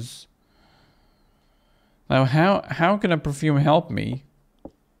does. Now, how can a perfume help me?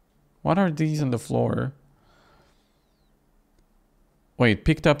 What are these on the floor? Wait,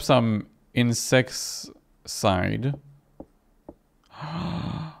 picked up some insecticide.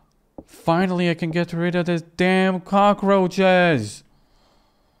 Finally, I can get rid of the damn cockroaches.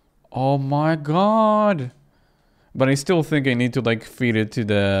 Oh my god. But I still think I need to like feed it to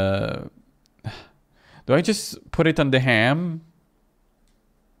the... Do I just put it on the ham?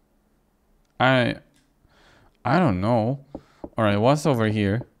 I don't know. Alright, what's over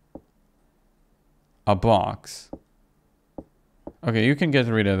here? A box. Okay, you can get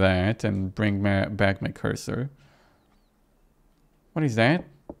rid of that and bring back my cursor. What is that?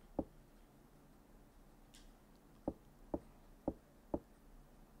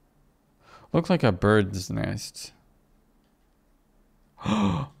 Looks like a bird's nest.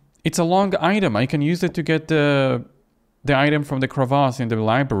 It's a long item. I can use it to get the item from the crevasse in the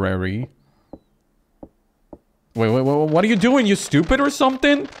library. Wait, what are you doing? You stupid or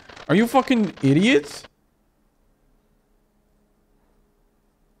something? Are you fucking idiots?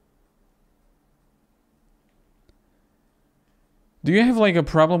 Do you have like a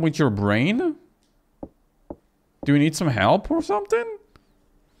problem with your brain? Do you need some help or something?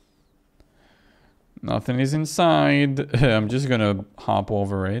 Nothing is inside. I'm just gonna hop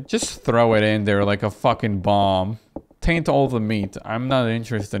over it. Just throw it in there like a fucking bomb. Taint all the meat. I'm not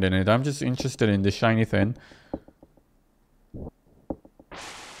interested in it. I'm just interested in the shiny thing.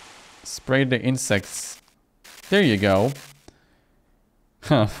 Spray the insects. There you go.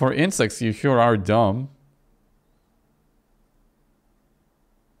 Huh, for insects, you sure are dumb.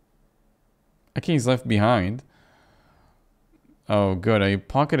 A key's left behind. Oh, good. I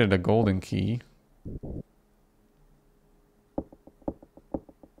pocketed a golden key.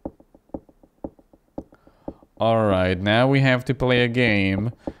 Alright, now we have to play a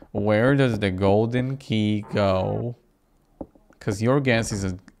game. Where does the golden key go? Because your guess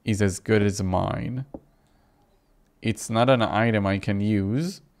is as good as mine. It's not an item I can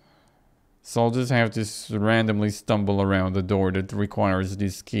use. So I'll just have to randomly stumble around the door that requires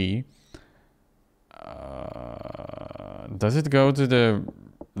this key. Does it go to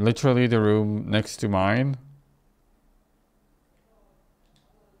literally the room next to mine?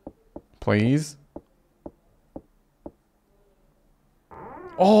 Please?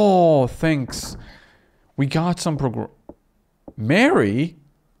 Oh, thanks. We got some Mary?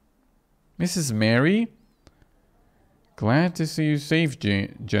 Mrs. Mary? Glad to see you safe,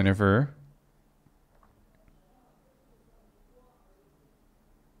 Jennifer.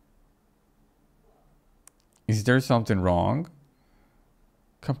 Is there something wrong?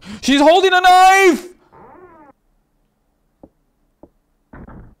 Come. She's holding a knife!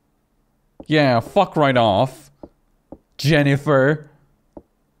 Yeah, fuck right off. Jennifer.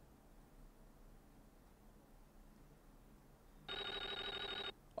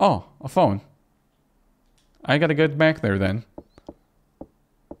 Oh, a phone. I gotta get back there then.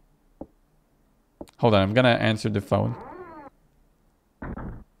 Hold on, I'm gonna answer the phone.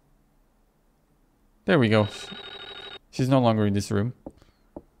 There we go. She's no longer in this room.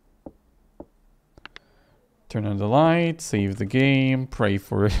 Turn on the light, save the game, pray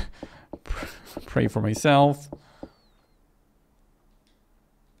for pray for myself.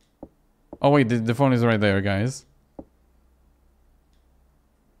 Oh wait, the phone is right there, guys.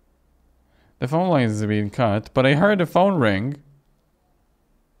 The phone line is being cut, but I heard the phone ring.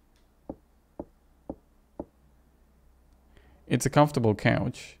 It's a comfortable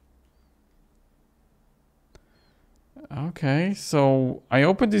couch. Okay, so I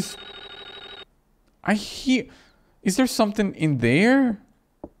opened this. I hear. Is there something in there?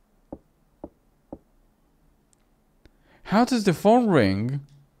 How does the phone ring?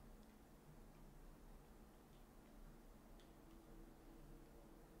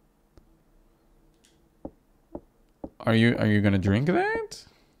 Are you gonna drink that?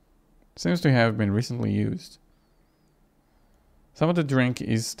 Seems to have been recently used. Some of the drink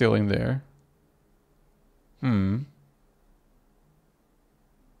is still in there.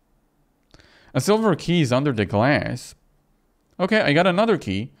 A silver key is under the glass. Okay, I got another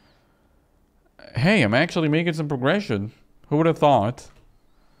key. Hey, I'm actually making some progression. Who would have thought?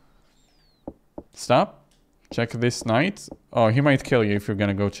 Stop. Check this knight. Oh, he might kill you if you're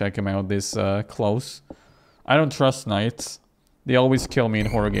gonna go check him out this close. I don't trust knights. They always kill me in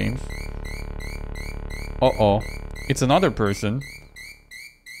horror games. Uh-oh. It's another person.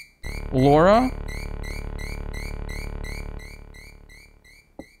 Laura?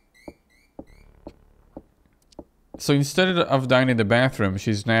 So instead of dying in the bathroom,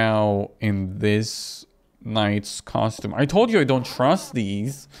 she's now in this knight's costume. I told you I don't trust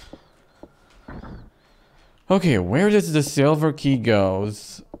these. Okay, where does the silver key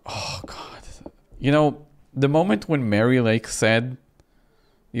goes? Oh, God. You know, the moment when Mary Lake said,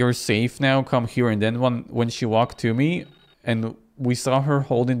 "You're safe now, come here," and then when she walked to me and we saw her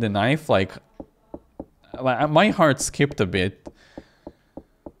holding the knife, like my heart skipped a bit.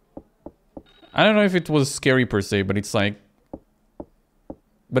 I don't know if it was scary per se, but it's like,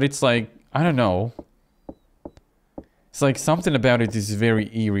 I don't know. It's like something about it is very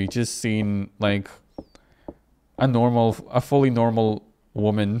eerie. Just seeing like a fully normal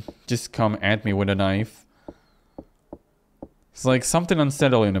woman just come at me with a knife. It's like something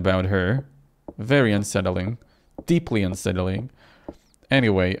unsettling about her. Very unsettling. Deeply unsettling.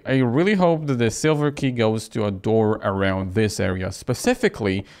 Anyway, I really hope that the silver key goes to a door around this area.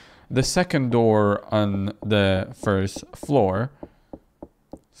 Specifically, the second door on the first floor.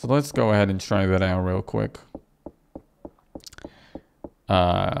 So let's go ahead and try that out real quick.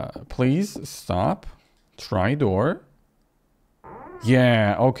 Please stop. Try door.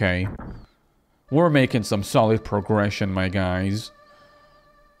 Yeah, okay. We're making some solid progression, my guys.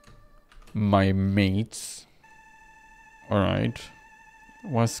 My mates. Alright.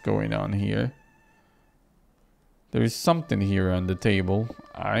 What's going on here? There is something here on the table.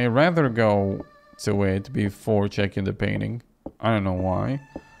 I'd rather go to it before checking the painting. I don't know why.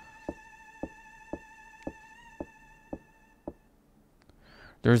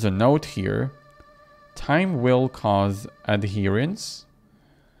 There's a note here. Time will cause adherence.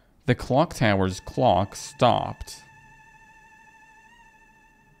 The clock tower's clock stopped.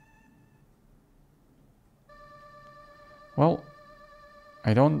 Well,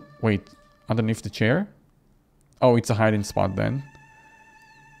 I don't... Wait, underneath the chair? Oh, it's a hiding spot then.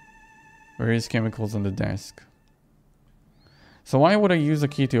 Various chemicals on the desk. So why would I use a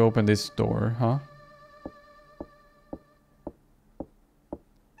key to open this door, huh?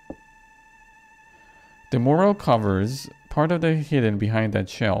 The mural covers part of the hidden behind that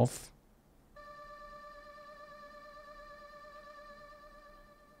shelf.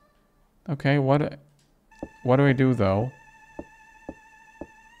 Okay, what do I do though?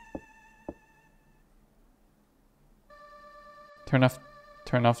 Turn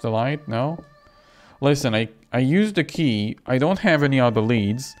off the light? No? Listen, I used the key. I don't have any other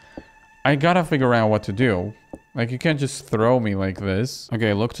leads. I gotta figure out what to do. Like, you can't just throw me like this.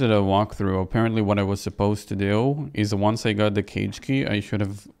 Okay, I looked at a walkthrough. Apparently what I was supposed to do is once I got the cage key, I should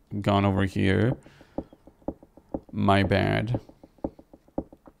have gone over here. My bad.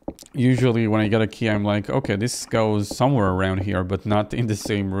 Usually when I get a key, I'm like, okay, this goes somewhere around here, but not in the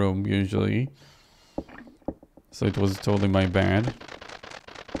same room usually. So it was totally my bad.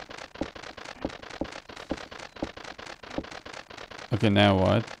 Okay, now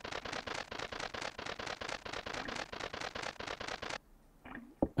what?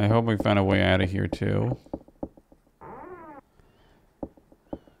 I hope we find a way out of here too.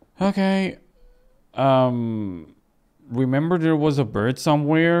 Okay. Remember there was a bird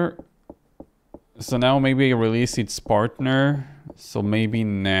somewhere? So now maybe I release its partner. So maybe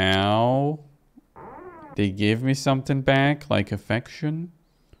now they give me something back, like affection.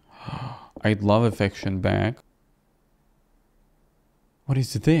 I'd love affection back. What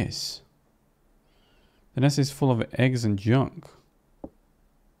is this? The nest is full of eggs and junk.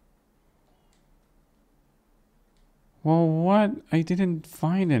 Well, what? I didn't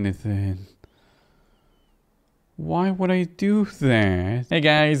find anything. Why would I do that? Hey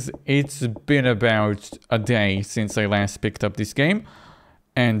guys, it's been about a day since I last picked up this game.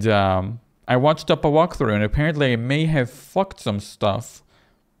 And I watched up a walkthrough and apparently I may have fucked some stuff.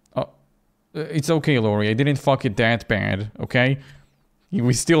 Oh, it's okay, Lori. I didn't fuck it that bad, okay?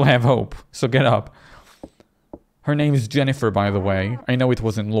 We still have hope, so get up. Her name is Jennifer, by the way. I know it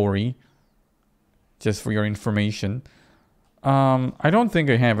wasn't Lori. Just for your information. I don't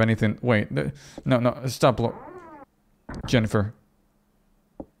think I have anything. Wait, no, stop, Jennifer.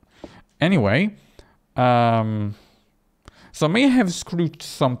 Anyway, so I may have screwed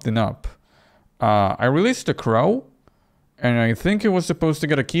something up. I released a crow, and I think it was supposed to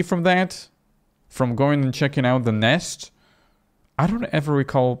get a key from that, from going and checking out the nest. I don't ever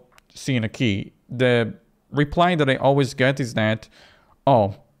recall seeing a key. The reply that I always get is that,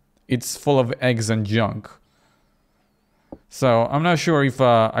 oh, it's full of eggs and junk. So I'm not sure if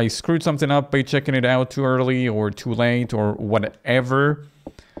I screwed something up by checking it out too early or too late or whatever.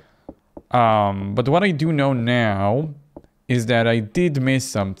 But what I do know now is that I did miss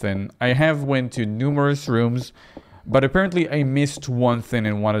something. I have went to numerous rooms, but apparently I missed one thing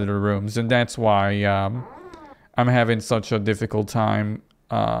in one of the rooms, and that's why I'm having such a difficult time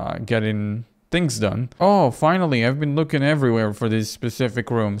getting things done. Oh, finally, I've been looking everywhere for this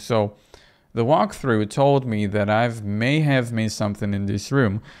specific room. So the walkthrough told me that I may have missed something in this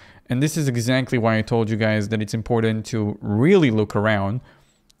room. And this is exactly why I told you guys that it's important to really look around.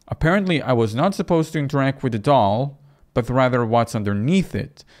 Apparently, I was not supposed to interact with the doll, but rather what's underneath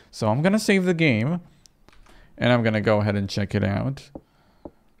it. So I'm gonna save the game, and I'm gonna go ahead and check it out.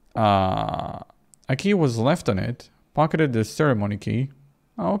 A key was left on it. Pocketed the ceremony key.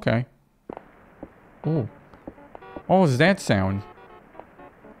 Oh, okay. Oh. What was that sound?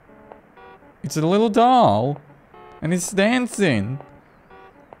 It's a little doll. And it's dancing.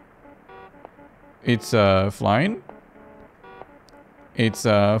 It's flying. It's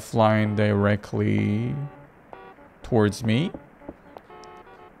flying directly towards me.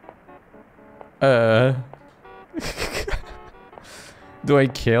 Do I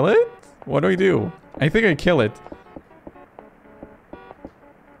kill it? What do I do? I think I kill it.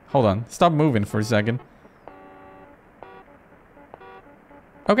 Hold on. Stop moving for a second.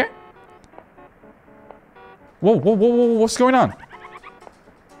 Okay. Whoa, whoa, whoa, whoa, what's going on?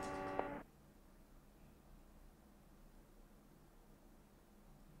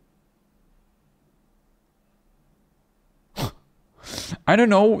 I don't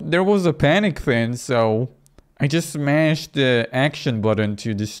know, there was a panic thing, so I just smashed the action button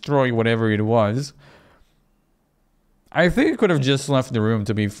to destroy whatever it was. I think I could have just left the room,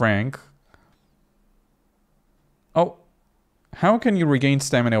 to be frank. Oh, how can you regain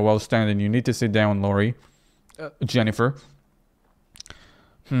stamina while standing? You need to sit down, Lori. Jennifer.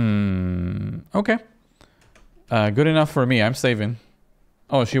 Okay. Good enough for me. I'm saving.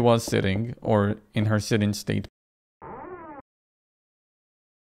 Oh, she was sitting, or in her sitting state.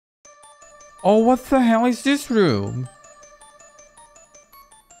 Oh, what the hell is this room?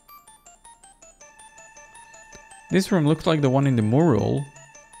 This room looks like the one in the mural.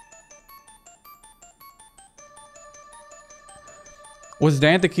 Was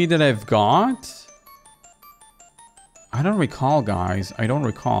that the key that I've got? I don't recall, guys. I don't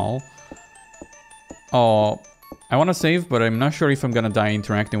recall. Oh, I want to save, but I'm not sure if I'm gonna die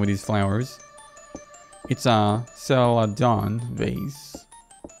interacting with these flowers. It's a Celadon vase.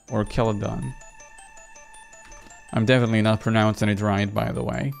 Or Celadon. I'm definitely not pronouncing it right, by the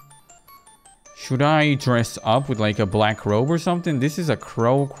way. Should I dress up with like a black robe or something? This is a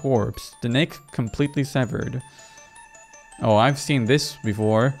crow corpse. The neck completely severed. Oh, I've seen this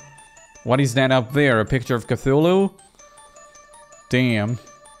before. What is that up there? A picture of Cthulhu? Damn.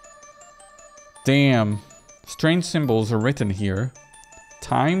 Damn. Strange symbols are written here.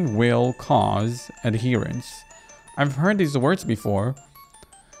 Time will cause adherence. I've heard these words before.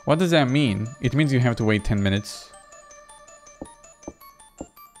 What does that mean? It means you have to wait 10 minutes.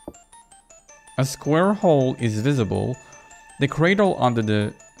 A square hole is visible. The cradle under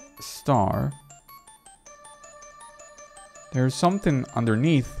the star. There's something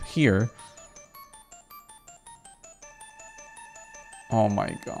underneath here. Oh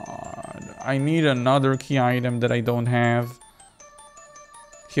my god. I need another key item that I don't have.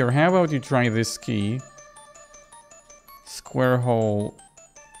 Here, how about you try this key? Square hole.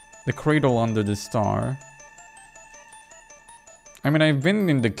 The cradle under the star. I mean, I've been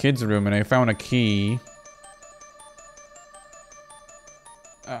in the kids' room and I found a key.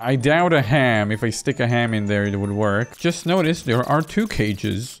 I doubt a ham. If I stick a ham in there, it would work. Just notice there are 2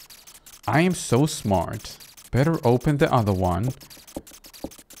 cages. I am so smart. Better open the other one.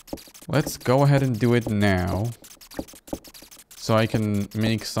 Let's go ahead and do it now. So I can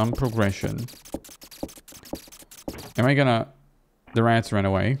make some progression. Am I gonna... The rats ran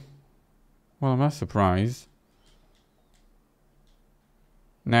away. Well, I'm not surprised.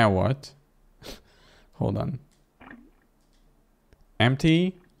 Now what? Hold on.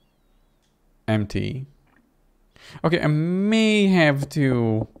 Empty. Empty. Okay, I may have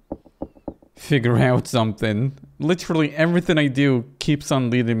to figure out something. Literally everything I do keeps on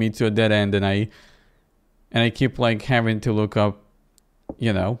leading me to a dead end, and I keep like having to look up,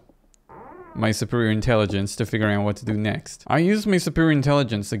 you know, my superior intelligence to figure out what to do next. I use my superior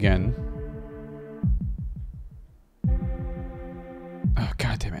intelligence again. Oh,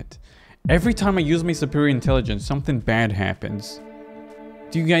 god damn it. Every time I use my superior intelligence, something bad happens.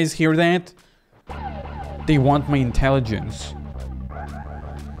 Do you guys hear that? They want my intelligence.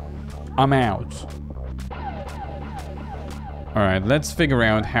 I'm out. Alright, let's figure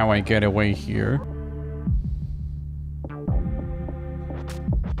out how I get away here.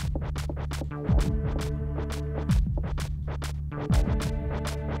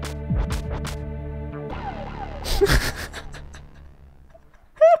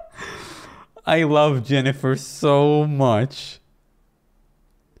 I love Jennifer so much.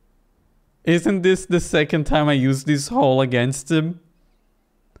 Isn't this the second time I used this hole against him?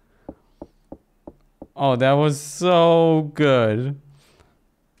 Oh, that was so good.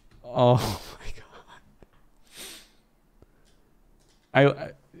 Oh my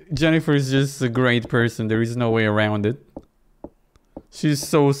god. Jennifer is just a great person. There is no way around it. She's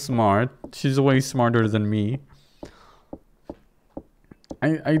so smart. She's way smarter than me.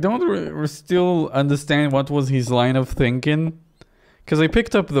 I don't still understand what was his line of thinking. Because I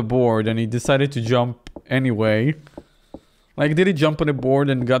picked up the board and he decided to jump anyway. Like, did he jump on the board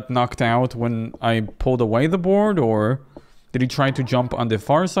and got knocked out when I pulled away the board? Or did he try to jump on the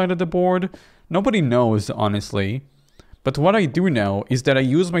far side of the board? Nobody knows, honestly. But what I do know is that I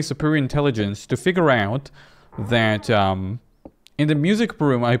use my superior intelligence to figure out that in the music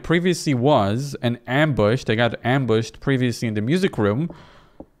room I previously was and ambushed. I got ambushed previously in the music room.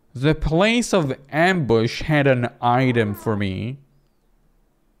 The place of ambush had an item for me.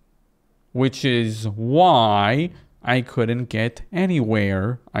 Which is why I couldn't get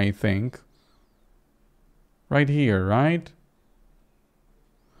anywhere, I think. Right here, right?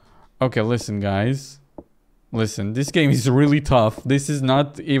 Okay, listen, guys. Listen, this game is really tough. This is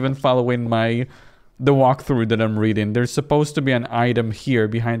not even following the walkthrough that I'm reading. There's supposed to be an item here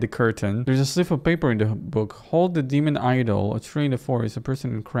behind the curtain. There's a slip of paper in the book. Hold the demon idol. A tree in the forest. A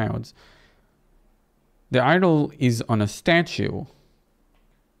person in crowds. The idol is on a statue.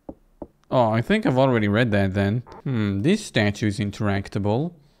 Oh, I think I've already read that then. This statue is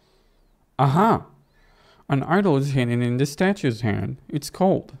interactable. Aha! An idol is hidden in the statue's hand. It's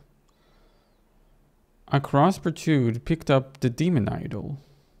cold. A cross protrude picked up the demon idol.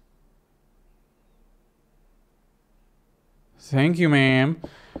 Thank you, ma'am.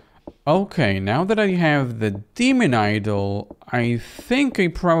 Okay, now that I have the demon idol, I think I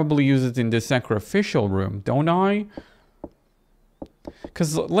probably use it in the sacrificial room, don't I?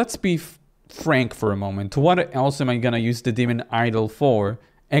 Because let's be frank for a moment. What else am I gonna use the demon idol for?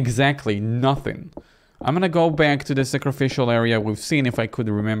 Exactly nothing. I'm gonna go back to the sacrificial area. We've seen if I could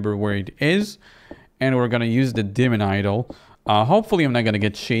remember where it is. And we're gonna use the demon idol. Hopefully I'm not gonna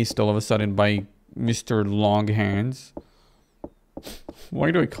get chased all of a sudden by Mr. Longhands.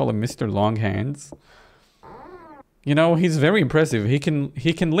 Why do I call him Mr. Longhands? You know, he's very impressive. He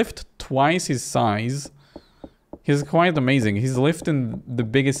can lift twice his size. He's quite amazing. He's lifting the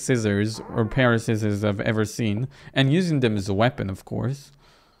biggest scissors or pair of scissors I've ever seen. And using them as a weapon, of course.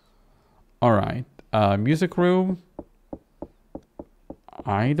 Alright. Music room.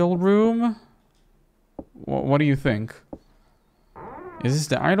 Idol room. What do you think? Is this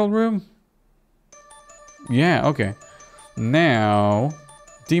the idol room? Yeah, okay. Now,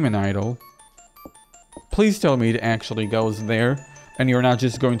 demon idol. Please tell me it actually goes there and you're not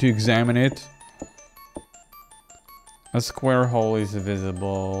just going to examine it. A square hole is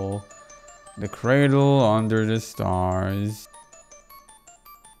visible. The cradle under the stars.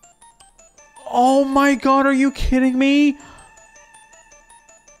 Oh my god, are you kidding me?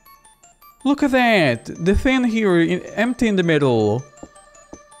 Look at that. The thing here, empty in the middle.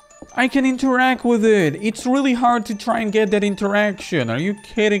 I can interact with it. It's really hard to try and get that interaction. Are you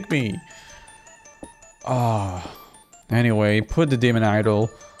kidding me? Ah. Anyway, put the demon idol.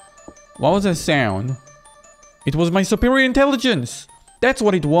 What was that sound? It was my superior intelligence. That's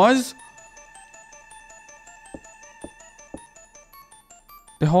what it was.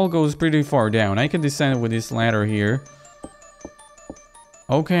 The hole goes pretty far down. I can descend with this ladder here.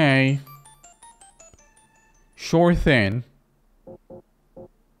 Okay. Sure thing.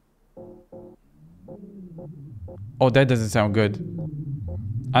 Oh, that doesn't sound good.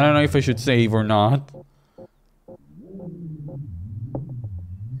 I don't know if I should save or not.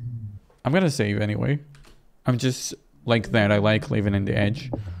 I'm gonna save anyway. I'm just like that. I like living in the edge.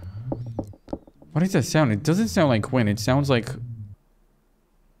 What is that sound? It doesn't sound like wind. It sounds like...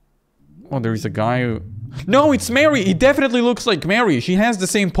 Oh, there's a guy who... No, it's Mary! It definitely looks like Mary. She has the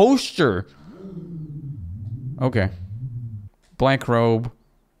same posture. Okay. Black robe.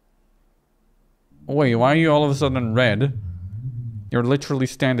 Wait, why are you all of a sudden red? You're literally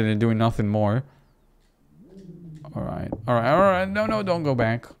standing and doing nothing more. Alright, alright, alright. No, don't go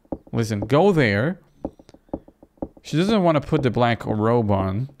back. Listen, go there. She doesn't want to put the black robe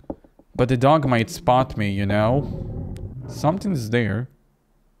on. But the dog might spot me, you know? Something's there.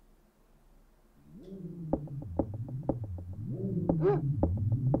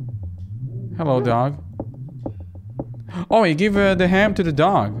 Hello, dog. Oh, you give the ham to the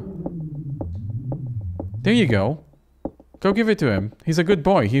dog. There you go. Go give it to him. He's a good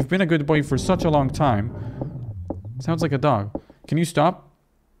boy. He's been a good boy for such a long time. Sounds like a dog. Can you stop?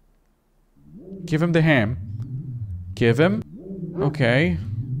 Give him the ham. Give him. Okay.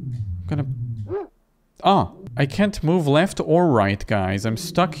 I'm gonna... Ah, I can't move left or right, guys. I'm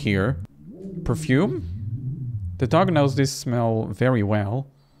stuck here. Perfume? The dog knows this smell very well.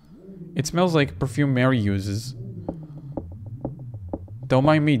 It smells like perfume Mary uses. Don't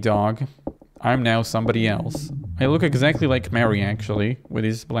mind me, dog. I'm now somebody else. I look exactly like Mary, actually, with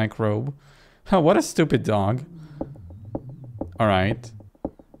his black robe. What a stupid dog. Alright.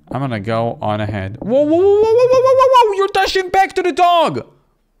 I'm gonna go on ahead. Whoa, whoa, whoa, whoa, whoa, whoa, whoa, whoa! You're dashing back to the dog!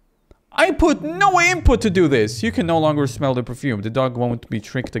 I put no input to do this. You can no longer smell the perfume. The dog won't be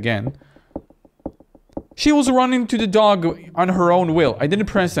tricked again. She was running to the dog on her own will. I didn't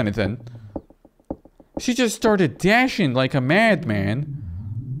press anything. She just started dashing like a madman.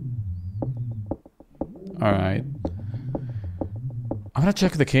 Alright. I'm gonna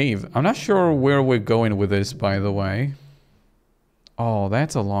check the cave. I'm not sure where we're going with this, by the way. Oh,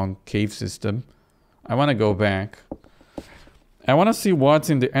 that's a long cave system. I want to go back. I want to see what's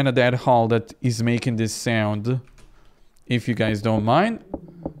in the end of that hall that is making this sound. If you guys don't mind.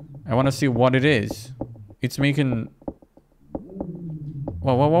 I want to see what it is. It's making...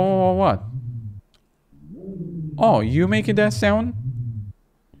 Whoa, what? Oh, you making that sound?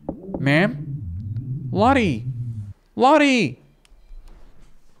 Ma'am? Lottie! Lottie!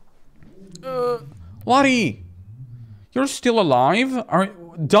 Lottie! You're still alive?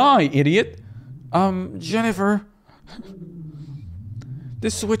 Die, idiot! Jennifer...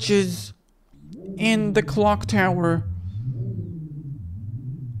 The switches... in the clock tower...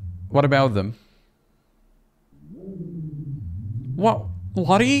 What about them? What?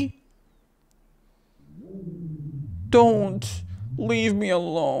 Lottie? Don't leave me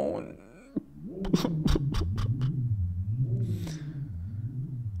alone.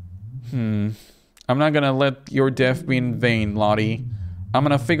 I'm not gonna let your death be in vain, Lottie. I'm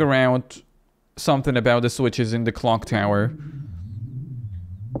gonna figure out something about the switches in the clock tower.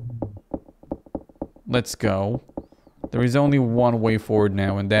 Let's go. There is only one way forward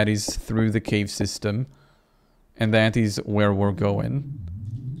now, and that is through the cave system. And that is where we're going.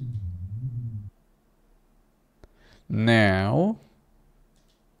 Now,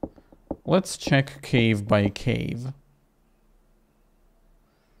 let's check cave by cave.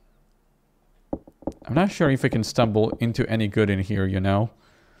 I'm not sure if I can stumble into any good in here, you know?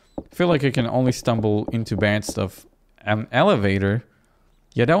 I feel like I can only stumble into bad stuff. An elevator?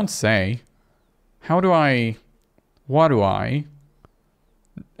 You don't say. How do I... What do I?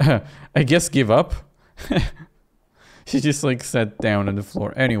 I guess give up. She just like sat down on the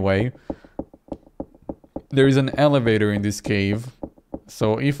floor. Anyway. There is an elevator in this cave.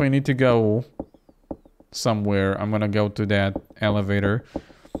 So if I need to go somewhere, I'm gonna go to that elevator.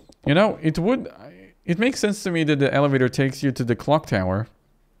 You know, it makes sense to me that the elevator takes you to the clock tower.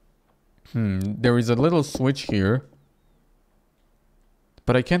 There is a little switch here.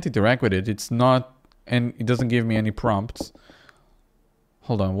 But I can't interact with it. It's not... And it doesn't give me any prompts.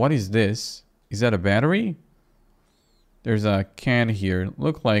 Hold on, what is this? Is that a battery? There's a can here.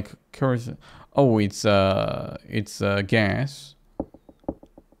 Look like cursor. Oh, it's gas.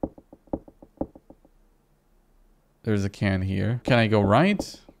 There's a can here. Can I go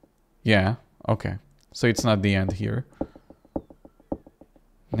right? Yeah. Okay. So it's not the end here.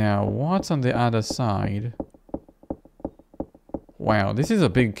 Now, what's on the other side? Wow, this is a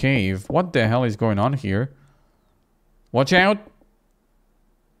big cave. What the hell is going on here? Watch out!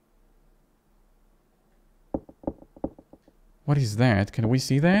 What is that? Can we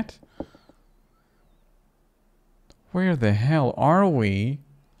see that? Where the hell are we?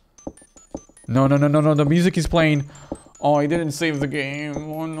 No, no, no, no, no, the music is playing. Oh, I didn't save the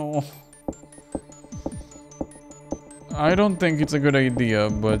game. Oh, no. I don't think it's a good idea,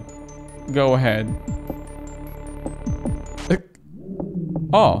 but go ahead.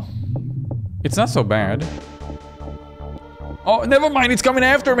 Oh. It's not so bad. Oh, never mind, it's coming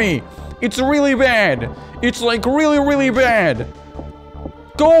after me. It's really bad. It's like really, really bad.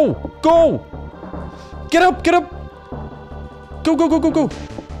 Go! Go! Get up! Get up! Go, go, go, go, go!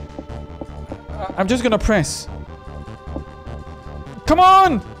 I'm just gonna press. Come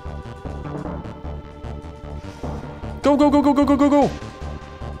on! Go, go, go, go, go, go, go, go!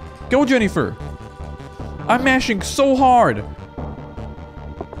 Go, Jennifer! I'm mashing so hard!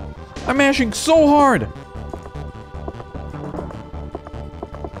 I'm mashing so hard!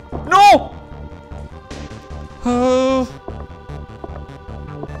 No!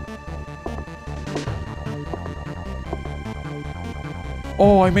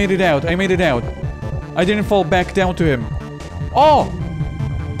 Oh, I made it out. I made it out. I didn't fall back down to him. Oh!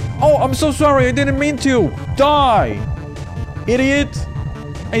 Oh, I'm so sorry. I didn't mean to. Die! Idiot!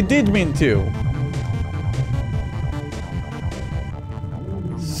 I did mean to.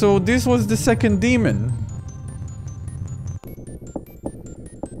 So this was the second demon.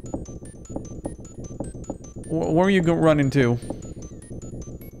 Where are you running to?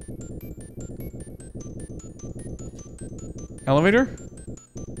 Elevator?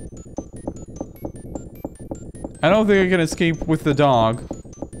 I don't think I can escape with the dog.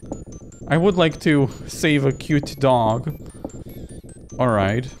 I would like to save a cute dog.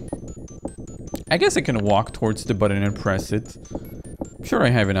 Alright. I guess I can walk towards the button and press it. I'm sure I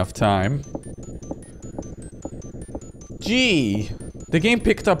have enough time. Gee! The game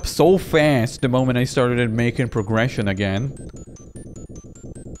picked up so fast the moment I started making progression again.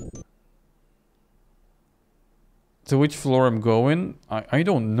 To which floor I'm going? I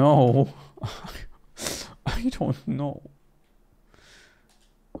don't know. I don't know.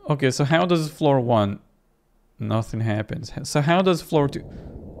 Okay, so how does floor 1? Nothing happens. So how does floor 2?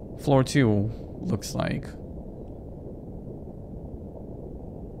 Floor 2 looks like.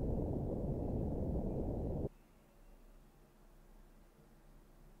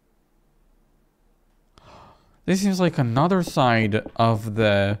 This seems like another side of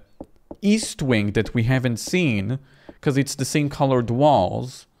the east wing that we haven't seen, because it's the same colored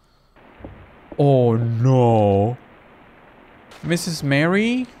walls. Oh no. Mrs.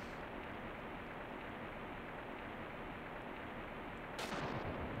 Mary?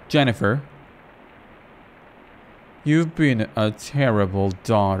 Jennifer. You've been a terrible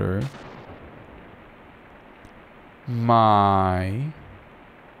daughter. My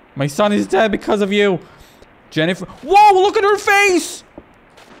son is dead because of you. Jennifer. Whoa, look at her face!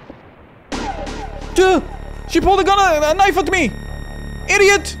 Duh! She pulled a knife at me!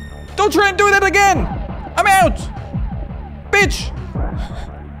 Idiot! Don't try and do that again! I'm out! Bitch!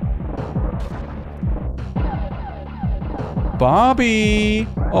 Bobby!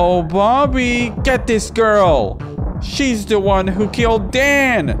 Oh, Bobby! Get this girl! She's the one who killed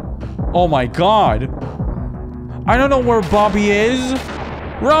Dan! Oh my god! I don't know where Bobby is!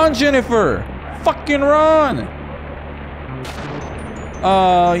 Run, Jennifer! Fucking run!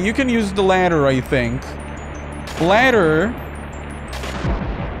 You can use the ladder, I think. Ladder?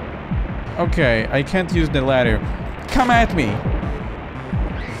 Okay, I can't use the ladder. Come at me!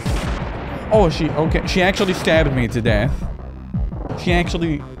 Oh, okay, she actually stabbed me to death. She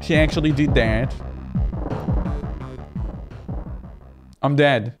actually did that. I'm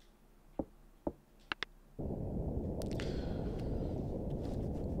dead.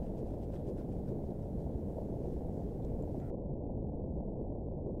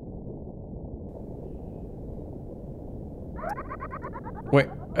 Wait,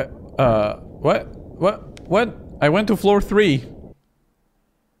 what? I went to floor 3.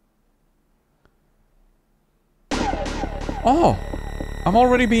 Oh, I'm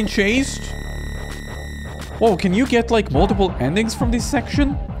already being chased? Whoa, can you get like multiple endings from this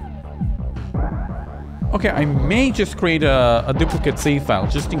section? Okay, I may just create a duplicate save file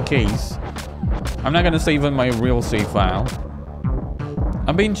just in case. I'm not gonna save on my real save file.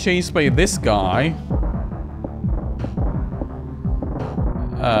 I'm being chased by this guy.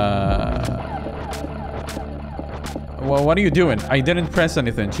 Well, what are you doing? I didn't press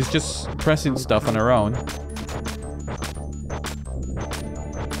anything. She's just pressing stuff on her own.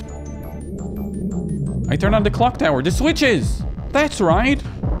 I turn on the clock tower. The switches! That's right!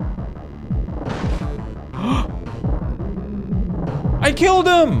 I killed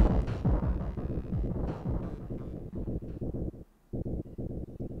him!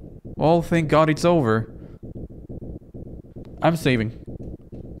 Well, thank God it's over. I'm saving.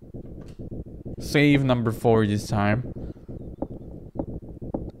 Save number 4 this time.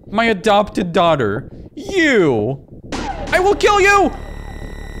 My adopted daughter. You! I will kill you!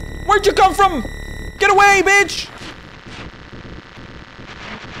 Where'd you come from? Get away, bitch!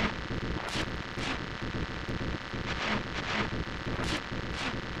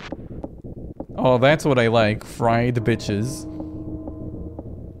 Oh, that's what I like. Fried bitches.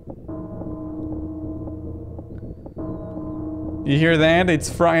 You hear that? It's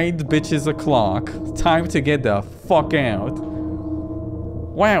fried bitches o'clock. Time to get the fuck out.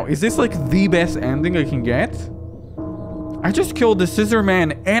 Wow, is this like the best ending I can get? I just killed the Scissor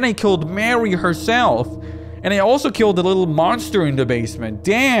Man and I killed Mary herself. And I also killed the little monster in the basement.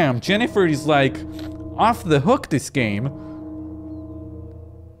 Damn, Jennifer is like off the hook this game.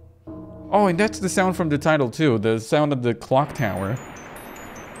 Oh, and that's the sound from the title too. The sound of the clock tower.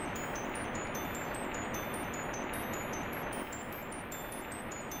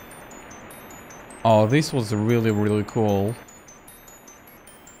 Oh, this was really, really cool.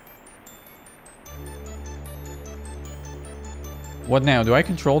 What now? Do I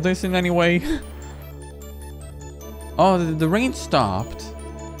control this in any way? Oh, the rain stopped.